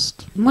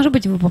scientist. Может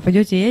быть, вы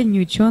попадете, я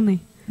не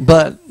ученый.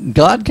 But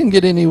God can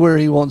get anywhere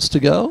He wants to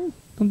go.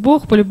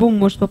 Бог по-любому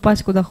может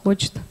попасть куда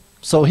хочет.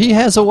 So He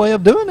has a way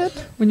of doing it.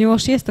 У него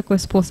же есть такой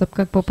способ,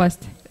 как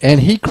попасть. And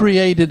He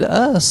created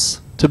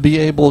us to be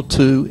able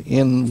to,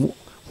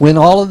 when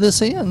all of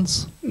this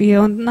ends, И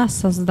Он нас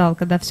создал,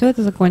 когда все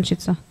это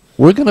закончится.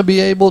 we're going to be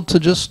able to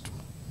just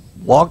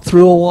walk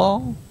through a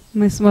wall,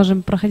 Мы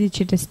сможем проходить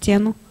через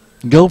стену,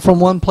 go from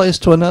one place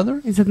to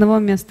another. из одного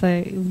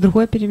места в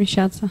другое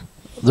перемещаться.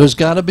 There's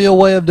got to be a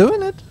way of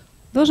doing it.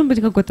 Должен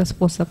быть какой-то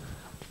способ.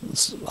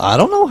 I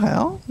don't know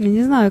how, Я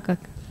не знаю как.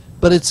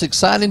 but it's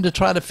exciting to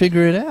try to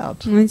figure it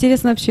out. Но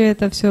интересно вообще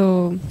это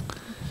все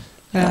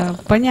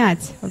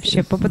понять,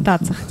 вообще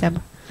попытаться хотя бы.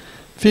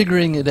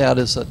 Figuring it out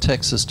is a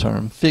Texas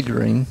term,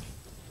 figuring,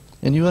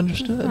 and you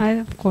understood.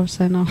 Of course,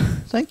 I know.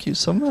 Thank you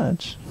so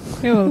much.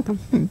 You're welcome.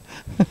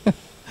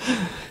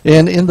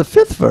 And in the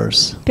 5th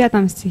verse, В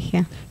 5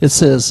 стихе it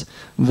says,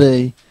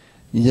 "Ve'yichra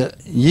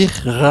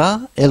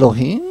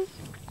Elohim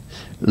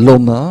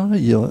lomar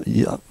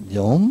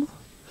yom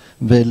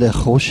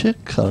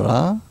ve'lechoshek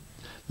kara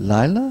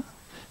laila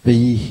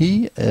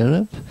ve'yihi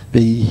erev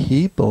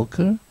ve'yihi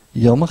boker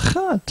yom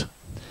echad."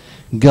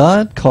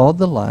 God called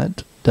the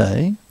light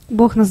day,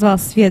 Бог назвал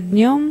свет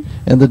днем,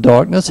 and the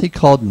darkness He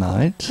called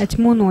night. а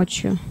тьму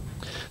ночью.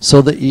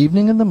 So the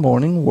evening and the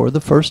morning were the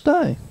first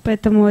day.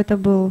 Поэтому это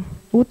был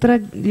утро,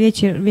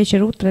 вечер,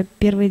 вечер, утро,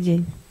 первый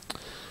день.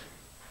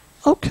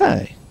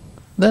 Okay,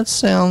 that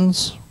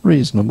sounds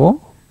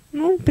reasonable.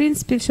 Ну, в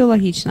принципе, все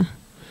логично.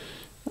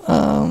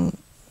 You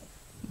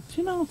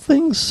know,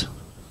 things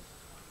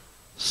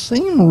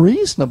seem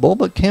reasonable,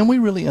 but can we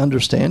really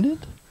understand it?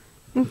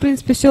 Ну, в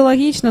принципе, все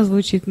логично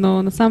звучит,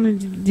 но на самом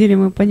деле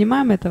мы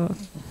понимаем этого.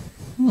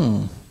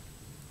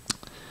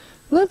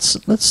 Let's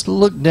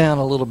look down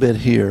a little bit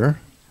here,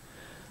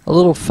 a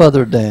little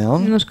further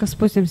down, Немножко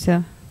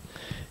спустимся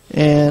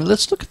and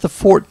let's look at the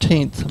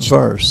 14th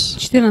verse. к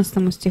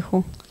 14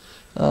 стиху.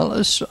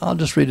 I'll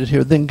just read it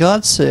here. Then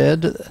God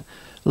said,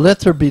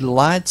 "Let there be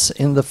lights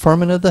in the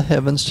firmament of the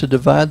heavens to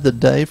divide the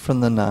day from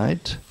the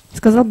night,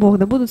 Сказал Бог,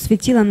 да будут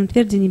светила на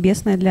тверди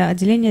небесной для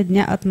отделения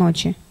дня от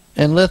ночи,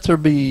 and let there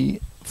be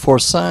for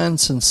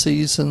signs and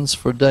seasons,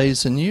 for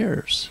days and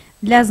years."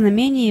 для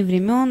знамений,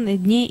 времен,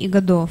 дней и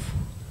годов.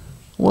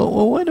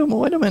 Well, wait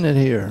a minute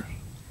here.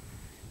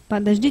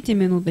 Подождите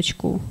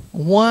минуточку.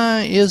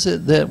 Why is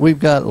it that we've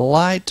got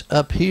light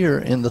up here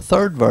in the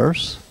 3rd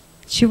verse,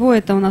 чего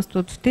это у нас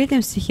тут в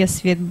 3 стихе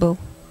свет был?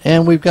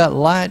 And we've got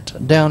light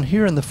down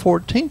here in the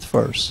 14th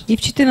verse. И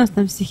в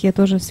 14 стихе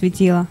тоже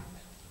светило.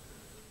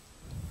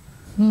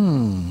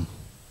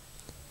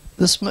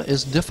 This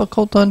is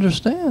difficult to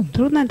understand.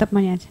 Трудно это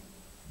понять.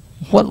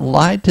 What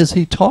light is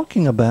he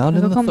talking about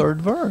in the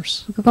 3rd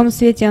verse? О каком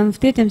свете он в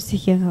 3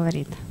 стихе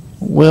говорит?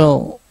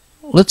 Well,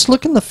 let's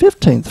look in the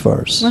 15th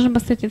verse. Можем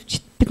посмотреть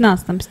в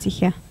 15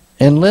 стихе.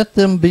 And let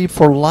them be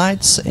for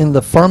lights in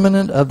the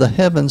firmament of the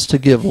heavens to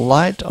give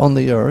light on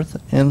the earth,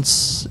 and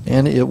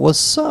it was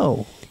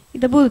so. И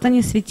да будут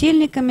они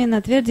светильниками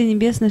на тверди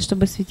небесной,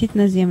 чтобы светить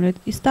на землю.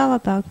 И стало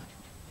так.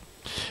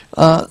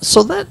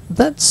 So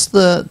that's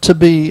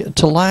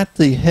to light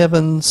the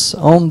heavens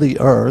on the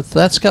earth.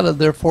 That's got to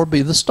therefore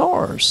be the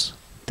stars.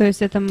 То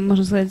есть это,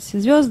 можно сказать,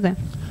 звезды.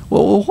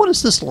 Well, what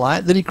is this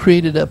light that he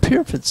created up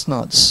here if it's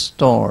not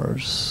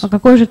stars? А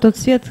какой же тот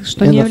свет,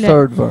 что не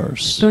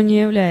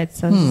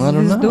является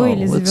звездой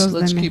или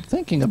звездами?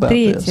 В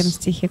 3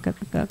 стихе,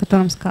 о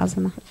котором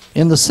сказано.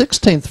 In the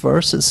 16th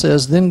verse it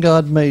says, Then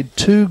God made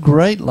 2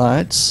 great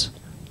lights,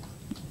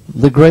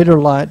 the greater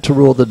light to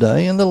rule the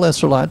day and the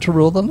lesser light to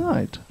rule the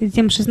night. И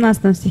затем в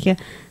 16 стихе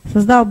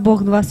создал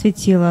Бог 2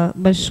 светила,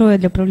 большое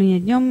для управления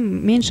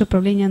днем, меньше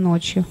управления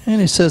ночью. And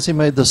he says he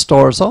made the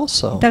stars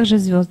also. Также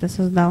звезды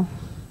создал.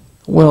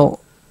 Well,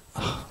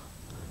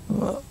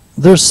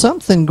 there's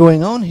something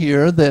going on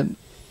here that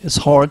is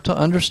hard to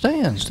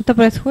understand. Что-то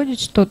происходит,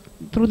 что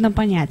трудно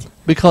понять.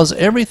 Because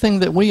everything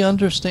that we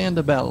understand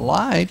about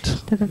light,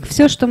 так как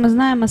все, что мы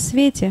знаем о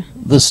свете,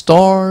 the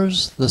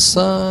stars, the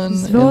sun,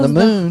 and the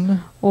moon,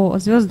 о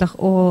звездах,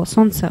 о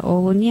солнце, о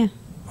луне,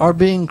 are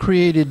being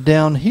created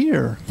down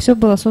here. Все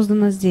было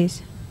создано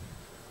здесь,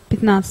 в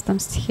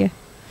 15 стихе.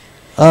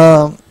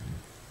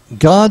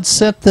 God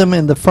set them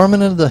in the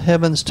firmament of the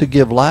heavens to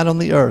give light on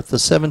the earth, the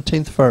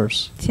 17th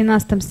verse. В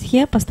 17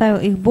 стихе поставил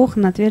их Бог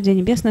на тверди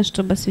небесной,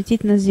 чтобы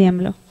светить на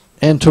землю.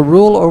 And to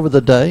rule over the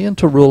day and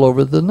to rule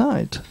over the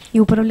night. И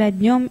управлять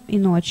днем и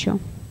ночью.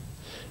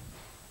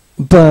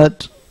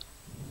 But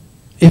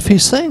if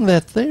he's saying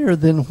that there,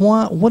 then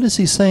what is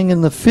he saying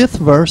in the 5th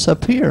verse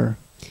up here?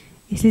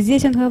 Если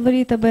здесь он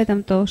говорит об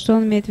этом, то что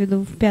он имеет в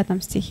виду в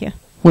 5 стихе?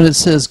 When it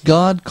says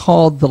God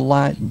called the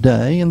light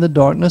day and the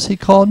darkness he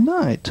called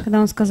night.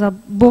 Когда он сказал,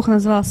 Бог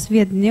назвал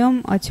свет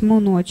днем, а тьму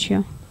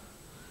ночью.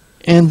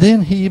 And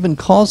then he even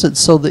calls it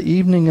so the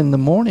evening and the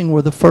morning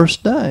were the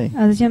first day.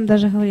 А затем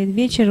даже говорит,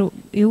 вечер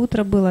и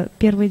утро было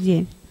первый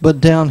день. But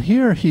down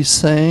here he's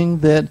saying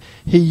that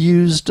he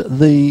used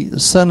the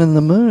sun and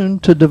the moon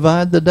to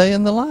divide the day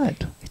and the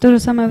light. В то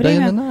же самое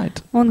время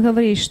он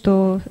говорит,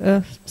 что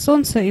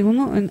солнце и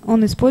луну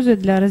он использует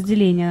для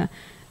разделения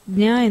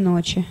дня и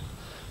ночи.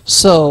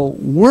 So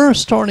we're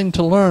starting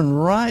to learn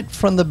right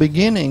from the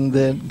beginning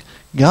that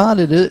God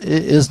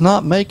is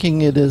not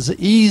making it as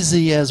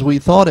easy as we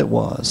thought it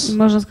was.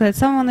 Можно сказать, с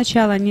самого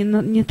начала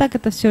не так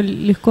это все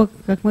легко,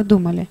 как мы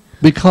думали.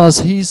 Because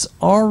he's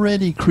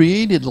already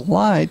created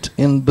light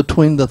in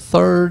between the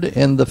 3rd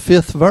and the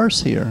 5th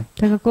verse here.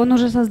 Так как он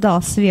уже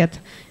создал свет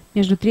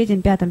между 3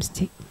 и 5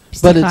 стихами.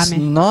 But it's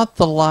not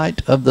the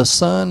light of the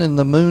sun and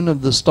the moon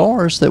of the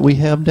stars that we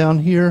have down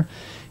here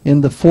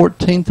in the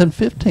 14th and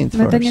 15th verse.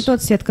 Но это не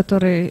тот свет,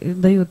 который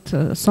дают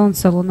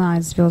солнце, луна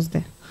и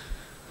звезды.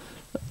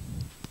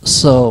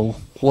 So,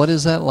 what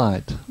is that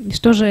light? И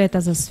что же это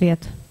за свет?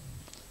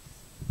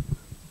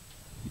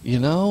 You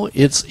know,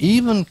 it's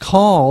even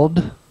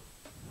called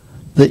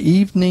the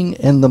evening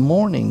and the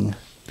morning.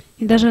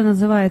 И даже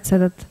называется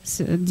этот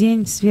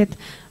день, свет,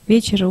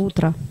 вечер и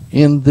утро.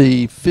 In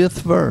the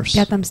 5th verse.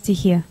 В 5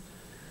 стихе.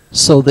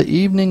 So the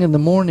evening and the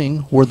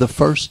morning were the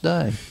first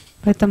day.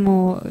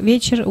 Поэтому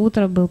вечер,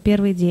 утро был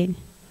первый день.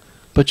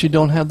 But you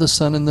don't have the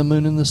sun and the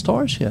moon and the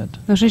stars yet.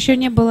 Потому что еще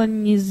не было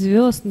ни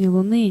звезд, ни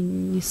луны,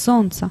 ни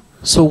солнца.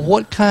 So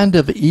what kind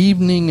of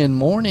evening and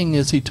morning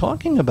is he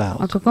talking about?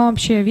 О каком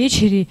вообще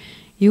вечере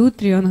и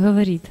утре он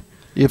говорит?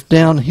 If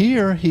down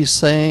here he's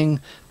saying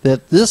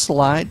that this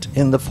light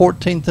in the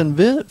 14th and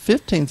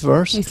 15th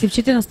verse Если в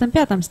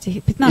 14-5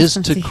 стихе, 15 is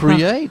to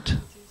create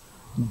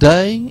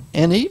day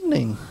and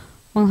evening.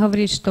 Он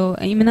говорит, что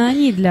именно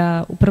они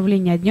для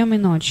управления днем и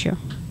ночью.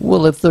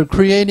 Well, if they're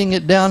creating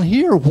it down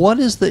here, what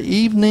is the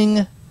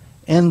evening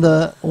and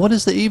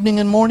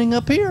morning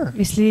up here?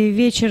 Если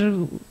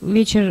вечер,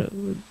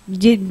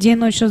 день,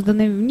 ночь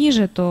созданы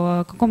ниже, то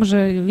о каком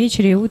же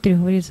вечере и утре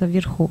говорится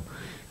вверху,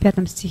 в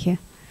 5 стихе?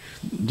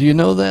 Do you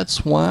know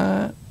that's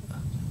why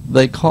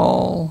they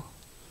call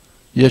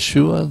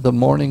Yeshua the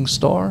morning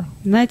star?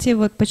 Знаете,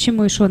 вот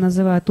почему Ишуа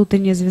называют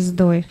утренней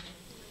звездой?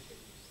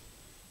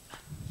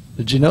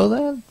 Did you know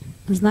that?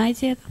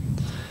 Знаете это?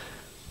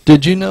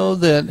 Did you know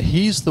that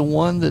he's the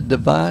one that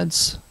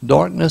divides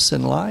darkness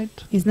and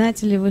light? И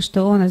знаете ли вы,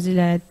 что он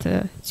разделяет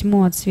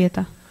тьму от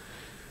света?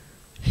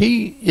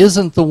 He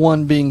isn't the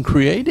one being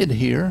created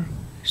here.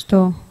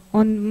 Что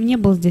он не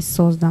был здесь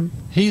создан.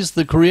 He's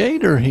the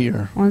creator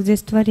here. Он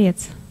здесь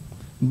творец.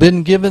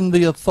 Been given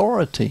the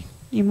authority.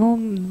 Ему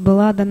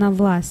была дана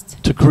власть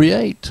To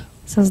create.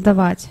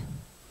 Создавать.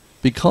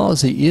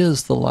 Because he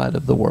is the light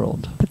of the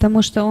world.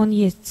 Потому что Он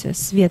есть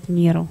свет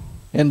миру.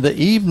 And the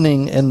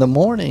evening and the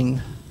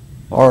morning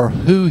are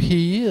who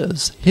he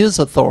is, his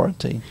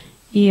authority.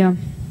 И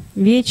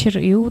вечер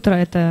и утро —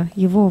 это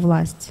Его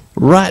власть.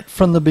 Right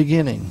from the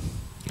beginning.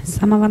 С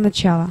самого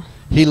начала.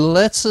 He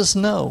lets us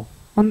know,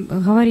 Он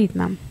говорит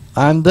нам: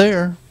 I'm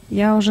there.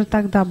 я уже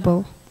тогда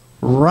был.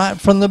 Right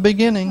from the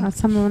beginning. От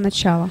самого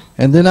начала.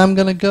 And then I'm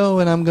going to go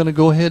and I'm going to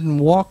go ahead and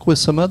walk with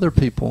some other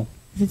people.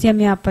 Затем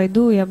я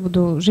пойду, я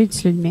буду жить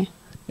с людьми.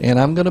 And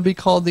I'm going to be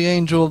called the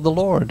angel of the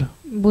Lord.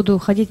 Буду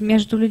ходить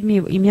между людьми,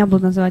 и меня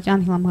будут называть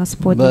ангелом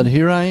Господним. But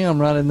here I am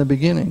right in the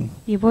beginning.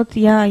 И вот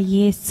я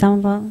есть с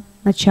самого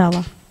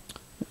начала.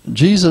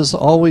 Jesus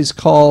always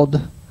called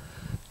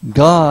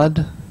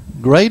God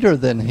greater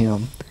than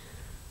him.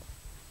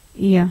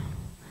 И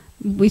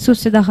Иисус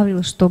всегда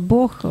говорил, что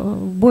Бог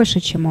больше,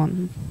 чем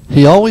Он.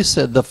 He always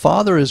said, the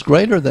Father is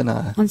greater than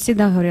I. Он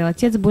всегда говорил: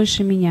 Отец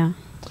больше меня.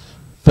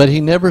 But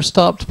he never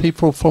stopped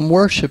people from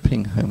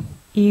worshiping him.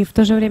 И в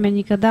то же время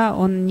никогда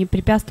Он не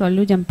препятствовал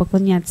людям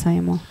поклоняться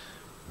Ему.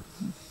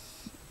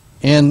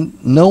 And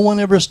no one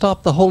ever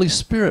stopped the Holy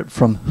Spirit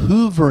from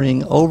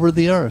hovering over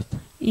the earth.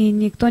 И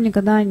никто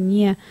никогда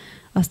не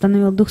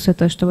остановил Дух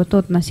Святой, чтобы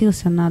Тот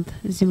носился над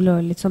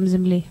землей, лицом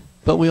земли.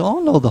 But we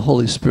all know the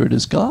Holy Spirit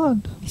is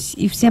God.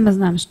 И все мы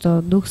знаем,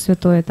 что Дух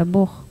Святой — это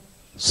Бог.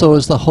 So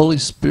is the Holy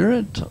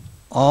Spirit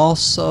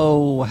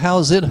also, how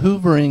is it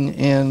hovering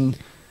and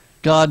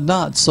God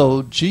not?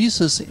 So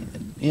Jesus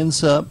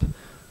ends up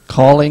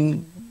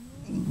calling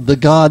the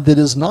God that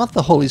is not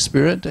the Holy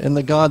Spirit and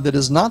the God that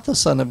is not the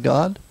Son of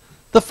God,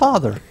 the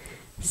Father.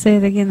 Say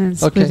it again and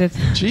split Okay, it.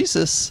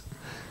 Jesus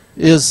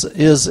is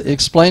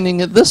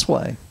explaining it this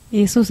way,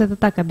 Иисус это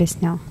так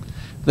объяснял.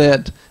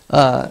 that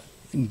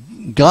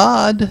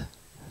God,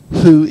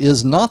 who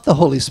is not the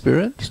Holy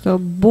Spirit, Что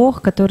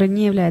Бог, который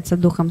не является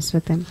Духом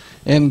Святым,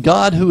 and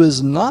God, who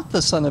is not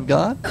the Son of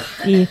God,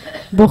 и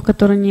Бог,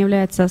 который не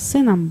является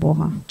Сыном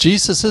Бога,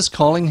 Jesus is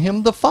calling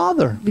him the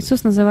Father,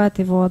 Иисус называет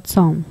Его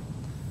Отцом,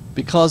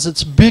 because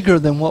it's bigger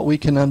than what we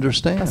can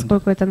understand.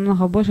 поскольку это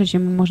намного больше,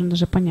 чем мы можем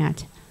даже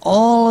понять.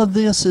 All of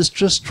this is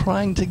just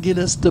trying to get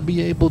us to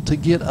be able to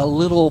get a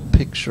little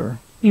picture.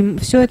 И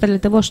все это для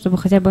того, чтобы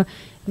хотя бы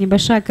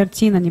небольшая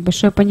картина,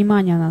 небольшое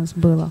понимание у нас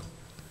было.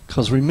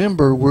 Because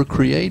remember, we're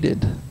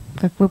created.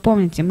 Как вы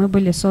помните, мы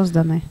были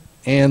созданы.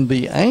 And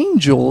the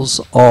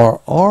angels are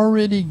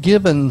already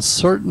given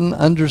certain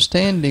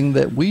understanding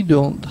that we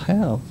don't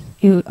have.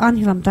 И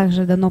ангелам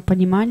также дано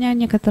понимание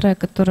некоторое,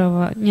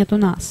 которого нет у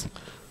нас.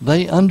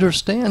 They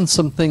understand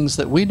some things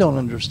that we don't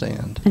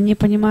understand. Они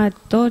понимают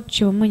то,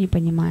 чего мы не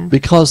понимаем.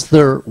 Because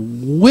they're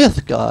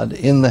with God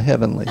in the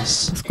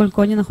heavenlies.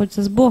 Поскольку они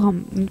находятся с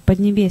Богом в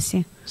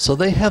поднебесье. So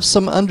they have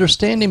some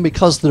understanding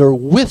because they're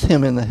with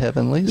Him in the И у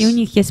heavenlies.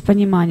 них есть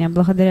понимание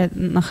благодаря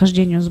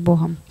нахождению с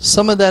Богом.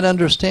 Some of that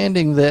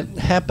understanding that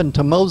happened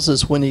to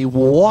Moses when he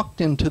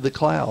walked into the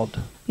cloud.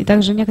 И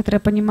также некоторое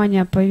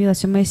понимание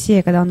появилось у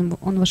Моисея, когда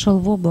он вошел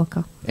в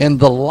облако. And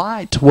the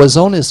light was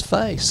on his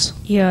face.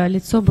 И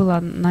лицо было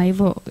на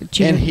его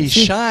And he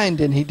shined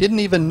and he didn't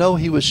even know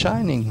he was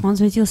shining. Он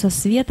светился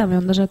светом, и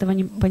он даже этого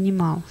не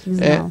понимал, не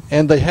знал.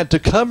 And they had to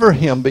cover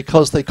him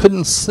because they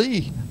couldn't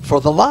see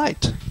for the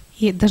light.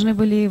 И должны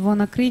были его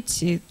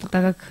накрыть,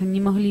 так как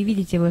не могли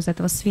видеть его из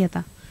этого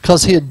света.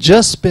 Because he had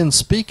just been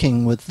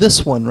speaking with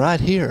this one right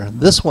here,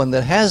 this one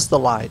that has the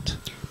light.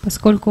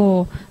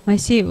 Поскольку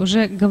Моисей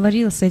уже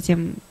говорил с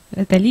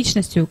этой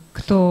личностью,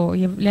 кто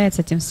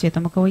является этим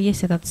светом, у кого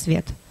есть этот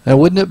свет. And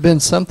wouldn't it have been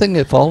something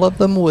if all of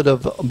them would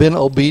have been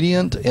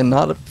obedient and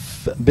not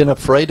been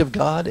afraid of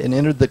God and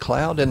entered the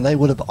cloud, and they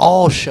would have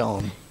all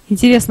shone?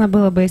 Интересно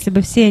было бы, если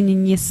бы все они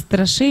не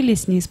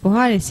страшились, не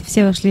испугались,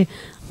 все вошли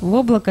в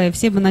облако, и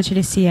все бы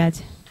начали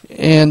сиять.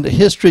 And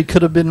history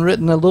could have been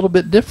written a little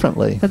bit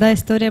differently. Тогда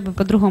история бы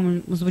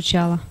по-другому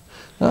звучала.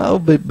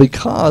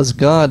 Because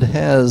God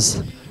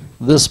has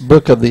this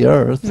book of the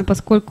earth, Но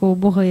поскольку у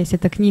Бога есть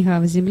эта книга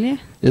в земле,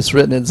 it's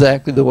written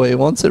exactly the way He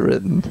wants it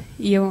written.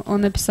 и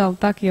Он написал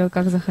так ее,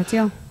 как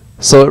захотел,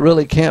 So it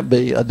really can't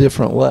be a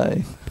different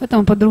way.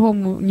 поэтому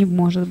по-другому не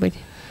может быть.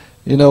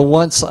 You know,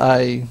 once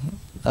I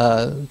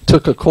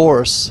took a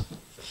course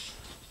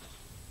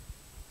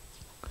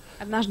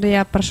Однажды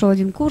я прошел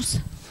один курс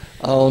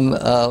on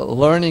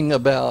learning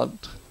about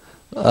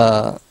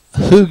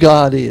who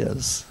God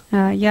is.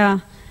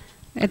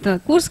 Это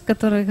курс,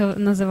 который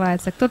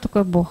называется «Кто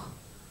такой Бог?».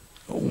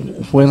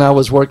 When I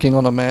was working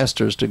on a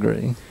master's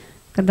degree.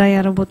 Когда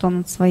я работал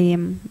над своей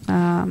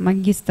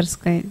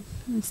магистерской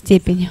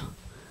степенью.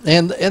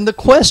 And the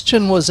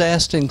question was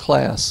asked in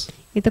class.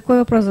 И такой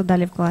вопрос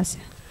задали в классе.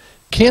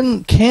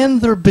 Can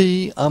there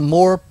be a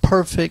more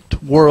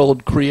perfect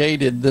world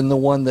created than the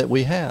one that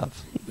we have?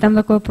 Там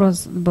такой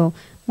вопрос был.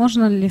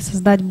 Можно ли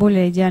создать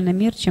более идеальный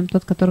мир, чем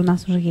тот, который у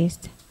нас уже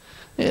есть?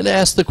 It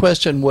asked the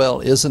question,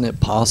 well, isn't it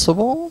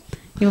possible?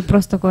 И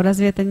вопрос такой,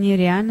 разве это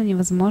нереально,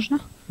 невозможно?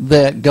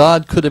 That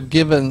God could have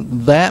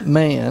given that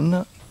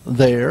man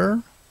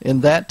there,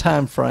 in that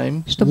time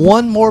frame,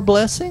 one more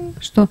blessing?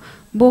 Что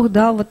Бог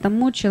дал вот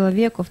тому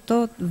человеку в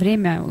то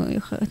время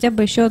хотя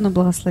бы еще одно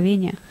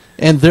благословение.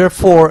 And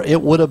therefore,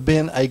 it would have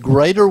been a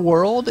greater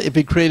world if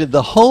he created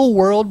the whole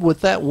world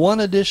with that one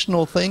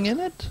additional thing in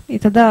it. И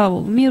тогда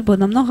мир был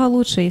намного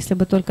лучше, если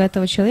бы только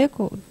этого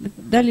человеку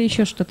дали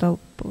еще что-то,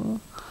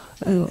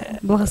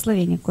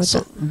 благословение какое-то.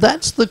 So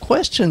that's the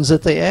questions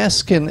that they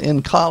ask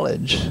in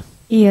college.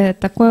 И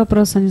такой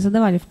вопрос они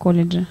задавали в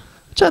колледже.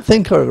 Which I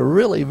think are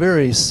really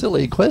very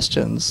silly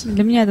questions.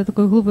 Для меня это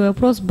такой глупый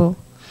вопрос был.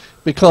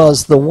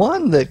 Because the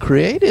one that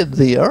created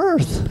the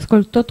earth,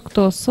 Поскольку тот,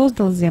 кто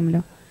создал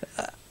землю,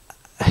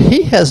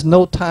 he has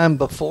no time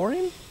before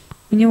him,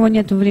 у него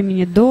нет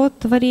времени до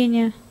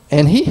творения,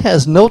 and he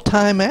has no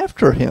time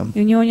after him.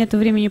 и у него нет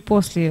времени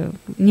после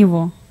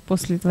него,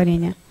 после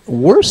творения.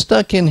 We're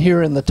stuck in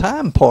here in the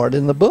time part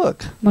in the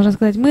book. Можно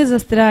сказать, мы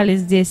застряли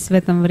здесь в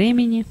этом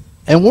времени.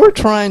 And we're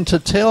trying to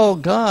tell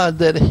God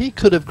that he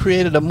could have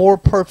created a more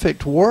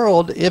perfect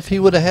world if he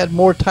would have had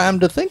more time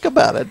to think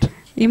about it.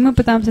 И мы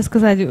пытаемся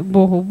сказать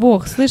Богу: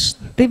 Бог, слышь,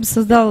 ты бы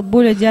создал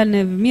более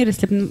идеальный мир,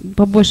 если бы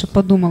побольше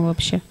подумал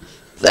вообще.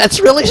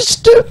 That's really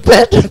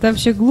stupid. Это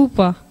вообще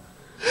глупо.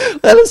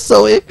 That is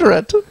so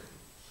ignorant.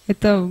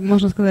 Это,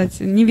 можно сказать,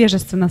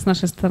 невежественно с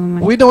нашей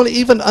стороны. We don't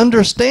even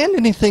understand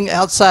anything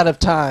outside of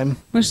time.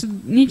 Мы же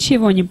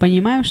ничего не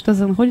понимаем, что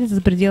находится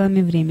за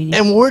пределами времени.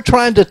 And we're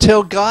trying to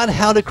tell God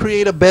how to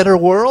create a better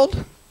world.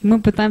 Мы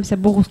пытаемся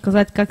Богу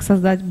сказать, как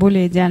создать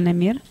более идеальный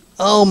мир.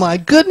 Oh my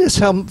goodness,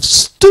 how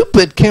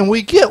stupid can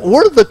we get?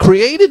 We're the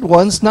created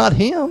ones, not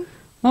him.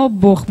 О,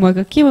 Бог мой,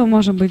 какие мы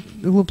можем быть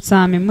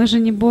глупцами? Мы же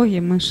не боги,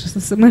 мы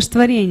ж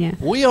творение.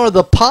 We are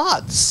the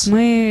pots.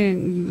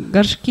 Мы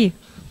горшки.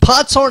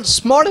 Pots aren't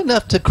smart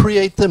enough to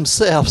create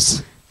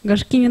themselves.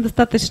 Горшки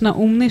недостаточно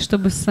умны,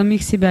 чтобы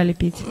самих себя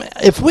лепить.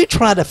 If we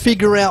try to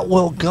figure out,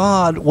 well,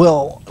 God,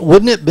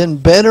 wouldn't it have been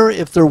better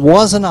if there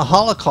wasn't a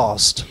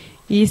Holocaust?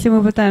 И если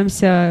мы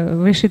пытаемся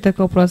решить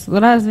такой вопрос,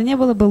 разве не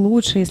было бы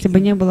лучше, если бы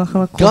не было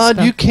Холокоста? God,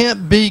 you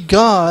can't be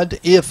God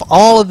if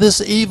all of this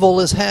evil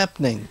is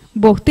happening.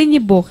 Бог, ты не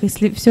Бог,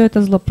 если все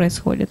это зло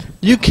происходит.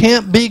 You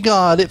can't be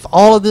God if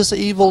all of this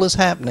evil is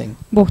happening.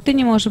 Бог, ты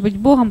не можешь быть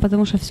Богом,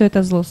 потому что все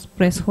это зло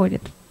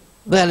происходит.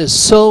 That is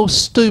so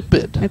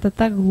stupid. Это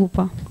так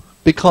глупо.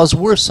 Because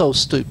we're so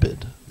stupid.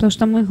 Потому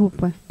что мы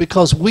глупы.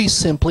 Because we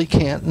simply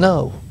can't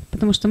know.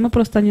 Потому что мы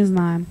просто не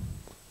знаем.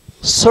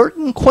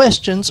 Certain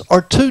questions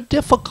are too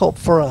difficult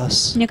for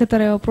us.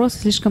 Некоторые вопросы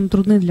слишком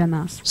трудны для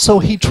нас. So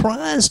he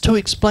tries to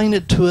explain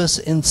it to us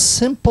in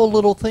simple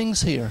little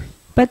things here.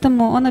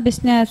 Поэтому он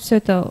объясняет все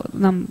это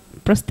нам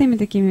простыми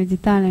такими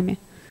деталями.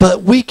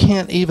 But we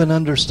can't even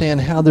understand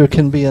how there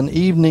can be an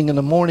evening and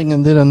a morning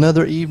and then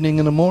another evening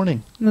and a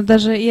morning. Но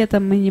даже и это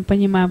мы не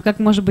понимаем. Как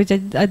может быть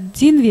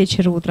один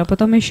вечер утро, а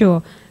потом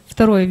еще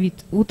второй вид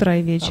утра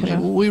и вечера.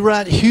 We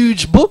write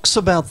huge books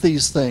about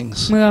these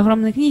things. Мы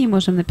огромные книги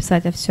можем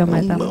написать о всем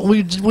этом.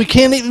 We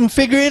can't even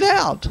figure it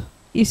out.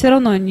 И все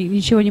равно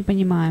ничего не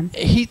понимаем.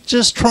 He's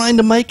just trying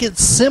to make it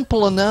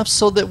simple enough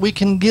so that we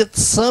can get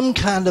some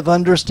kind of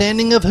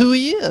understanding of who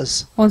he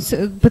is. Он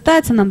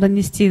пытается нам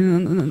донести,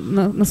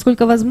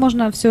 насколько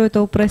возможно, все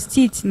это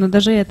упростить, но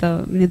даже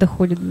это не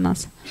доходит до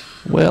нас.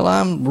 Well,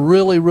 I'm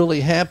really,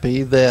 really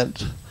happy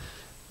that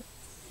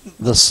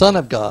the Son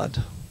of God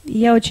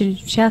Я очень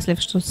счастлив,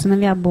 что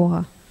сыновья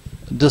Бога,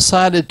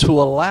 decided to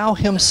allow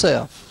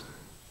himself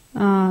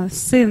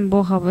Сын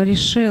Бога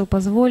решил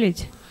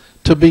позволить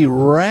to be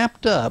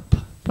wrapped up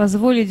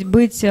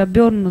быть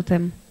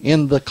обернутым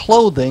in the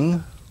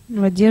clothing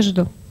в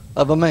одежду,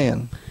 of a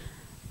man.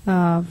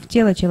 в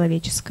тело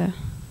человеческое.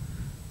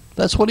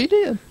 That's what he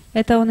did.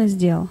 Это он и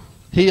сделал.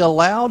 He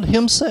allowed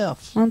himself,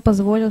 Он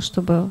позволил,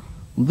 чтобы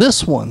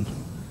this one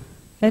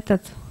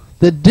этот,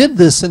 that did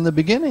this in the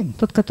beginning,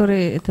 тот,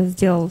 который это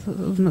сделал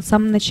в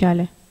самом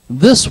начале,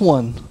 this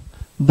one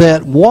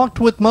that walked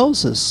with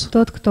Moses,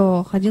 тот,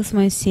 кто ходил с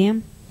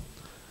Моисеем,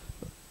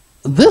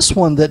 this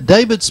one that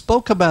David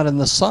spoke about in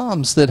the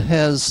Psalms that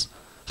has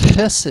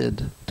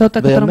chesed, тот,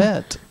 о котором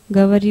ve'emet,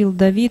 говорил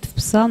Давид в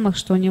псалмах,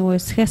 что у него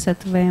есть хесед,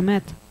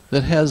 веемет,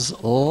 that has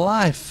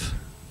life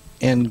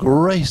and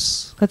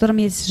grace, в котором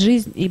есть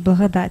жизнь и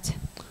благодать.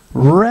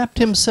 wrapped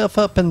himself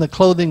up in the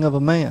clothing of a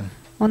man.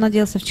 Он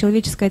оделся в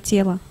человеческое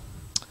тело,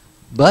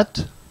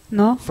 But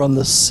но from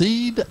the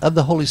seed of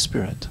the Holy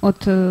Spirit,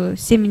 от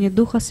семени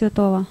Духа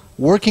Святого,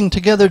 working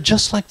together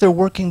just like they're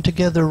working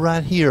together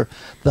right here,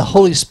 the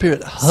Holy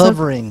Spirit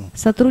hovering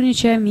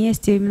сотрудничая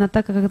вместе, именно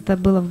так, как это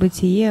было в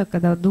Бытие,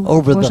 когда Дух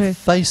over the Божий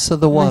face of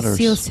the waters.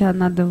 носился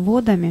над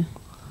водами.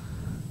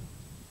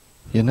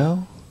 You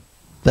know,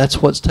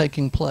 that's what's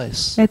taking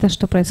place. Это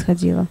что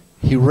происходило.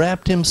 He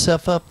wrapped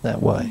himself up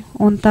that way.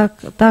 Он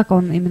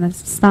он именно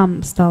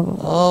сам стал,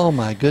 Oh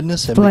my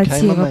goodness, and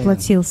became a man.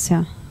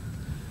 воплотился.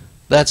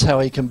 That's how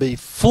he can be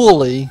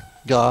fully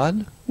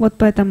God Вот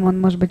поэтому он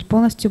может быть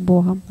полностью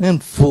Богом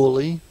and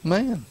fully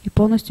man, и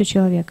полностью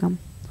человеком.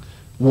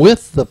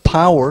 with the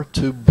power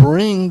to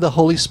bring the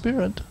Holy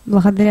Spirit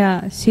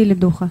Благодаря силе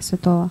Духа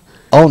Святого.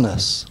 on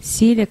us,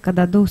 Силе,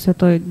 когда Дух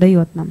Святой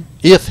дает нам.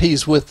 if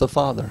he's with the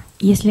Father.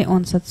 Если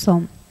Он с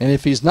Отцом. And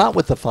if he's not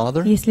with the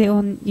Father, Если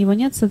его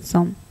нет с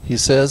Отцом, he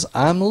says,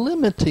 I'm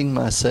limiting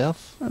myself.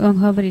 он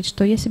говорит,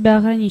 что я себя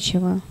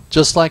ограничиваю.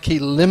 Just like he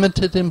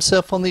limited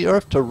himself on the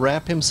earth to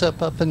wrap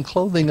himself up in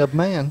clothing of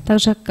man. Так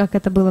же, как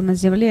это было на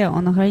земле,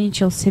 он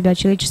ограничил себя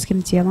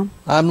человеческим телом.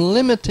 I'm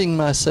limiting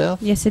myself,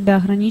 Я себя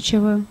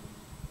ограничиваю.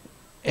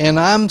 and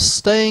I'm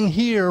staying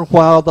here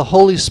while the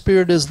Holy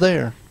Spirit is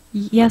there.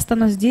 Я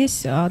останусь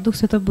здесь, а Дух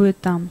Святой будет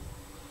там.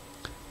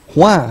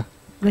 Why?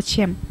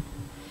 Зачем?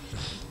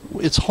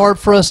 It's hard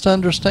for us to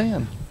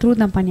understand.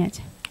 Трудно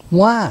понять.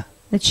 Why?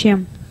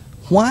 Зачем?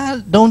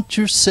 Why don't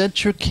you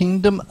set your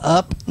kingdom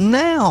up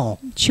now?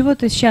 Чего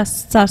ты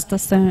сейчас царство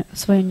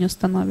свое не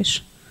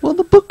установишь? Well,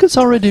 the book has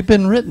already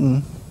been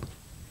written.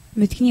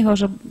 Ведь книга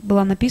уже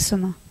была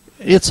написана.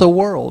 It's a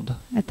world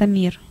Это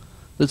мир,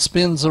 that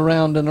spins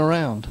around and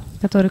around.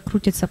 который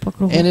крутится по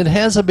кругу, And it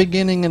has a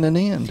beginning and an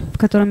end. в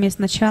котором есть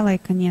начало и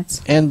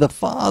конец. And the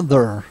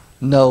Father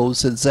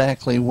knows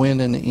exactly when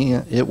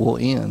it will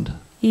end.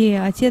 И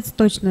Отец в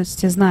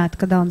точности знает,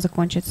 когда он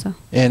закончится.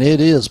 And it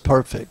is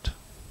perfect.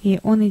 И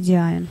он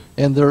идеален.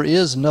 And there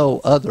is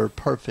no other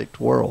perfect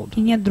world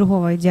И нет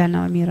другого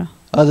идеального мира,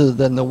 other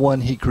than the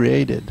one He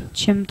created.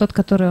 чем тот,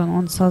 который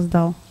он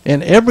создал.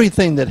 And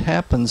everything that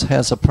happens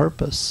has a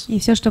purpose, И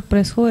все, что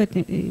происходит,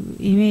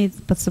 имеет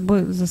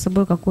за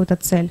собой какую-то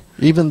цель.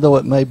 even though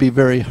it may be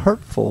very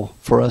hurtful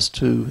for us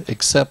to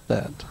accept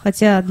that.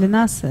 Хотя для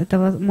нас это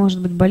может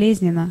быть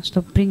болезненно,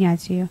 чтобы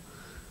принять ее.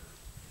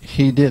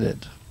 He did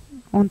it.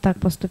 Он так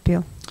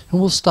поступил. And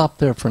we'll stop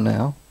there for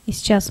now. И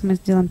сейчас мы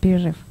сделаем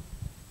перерыв.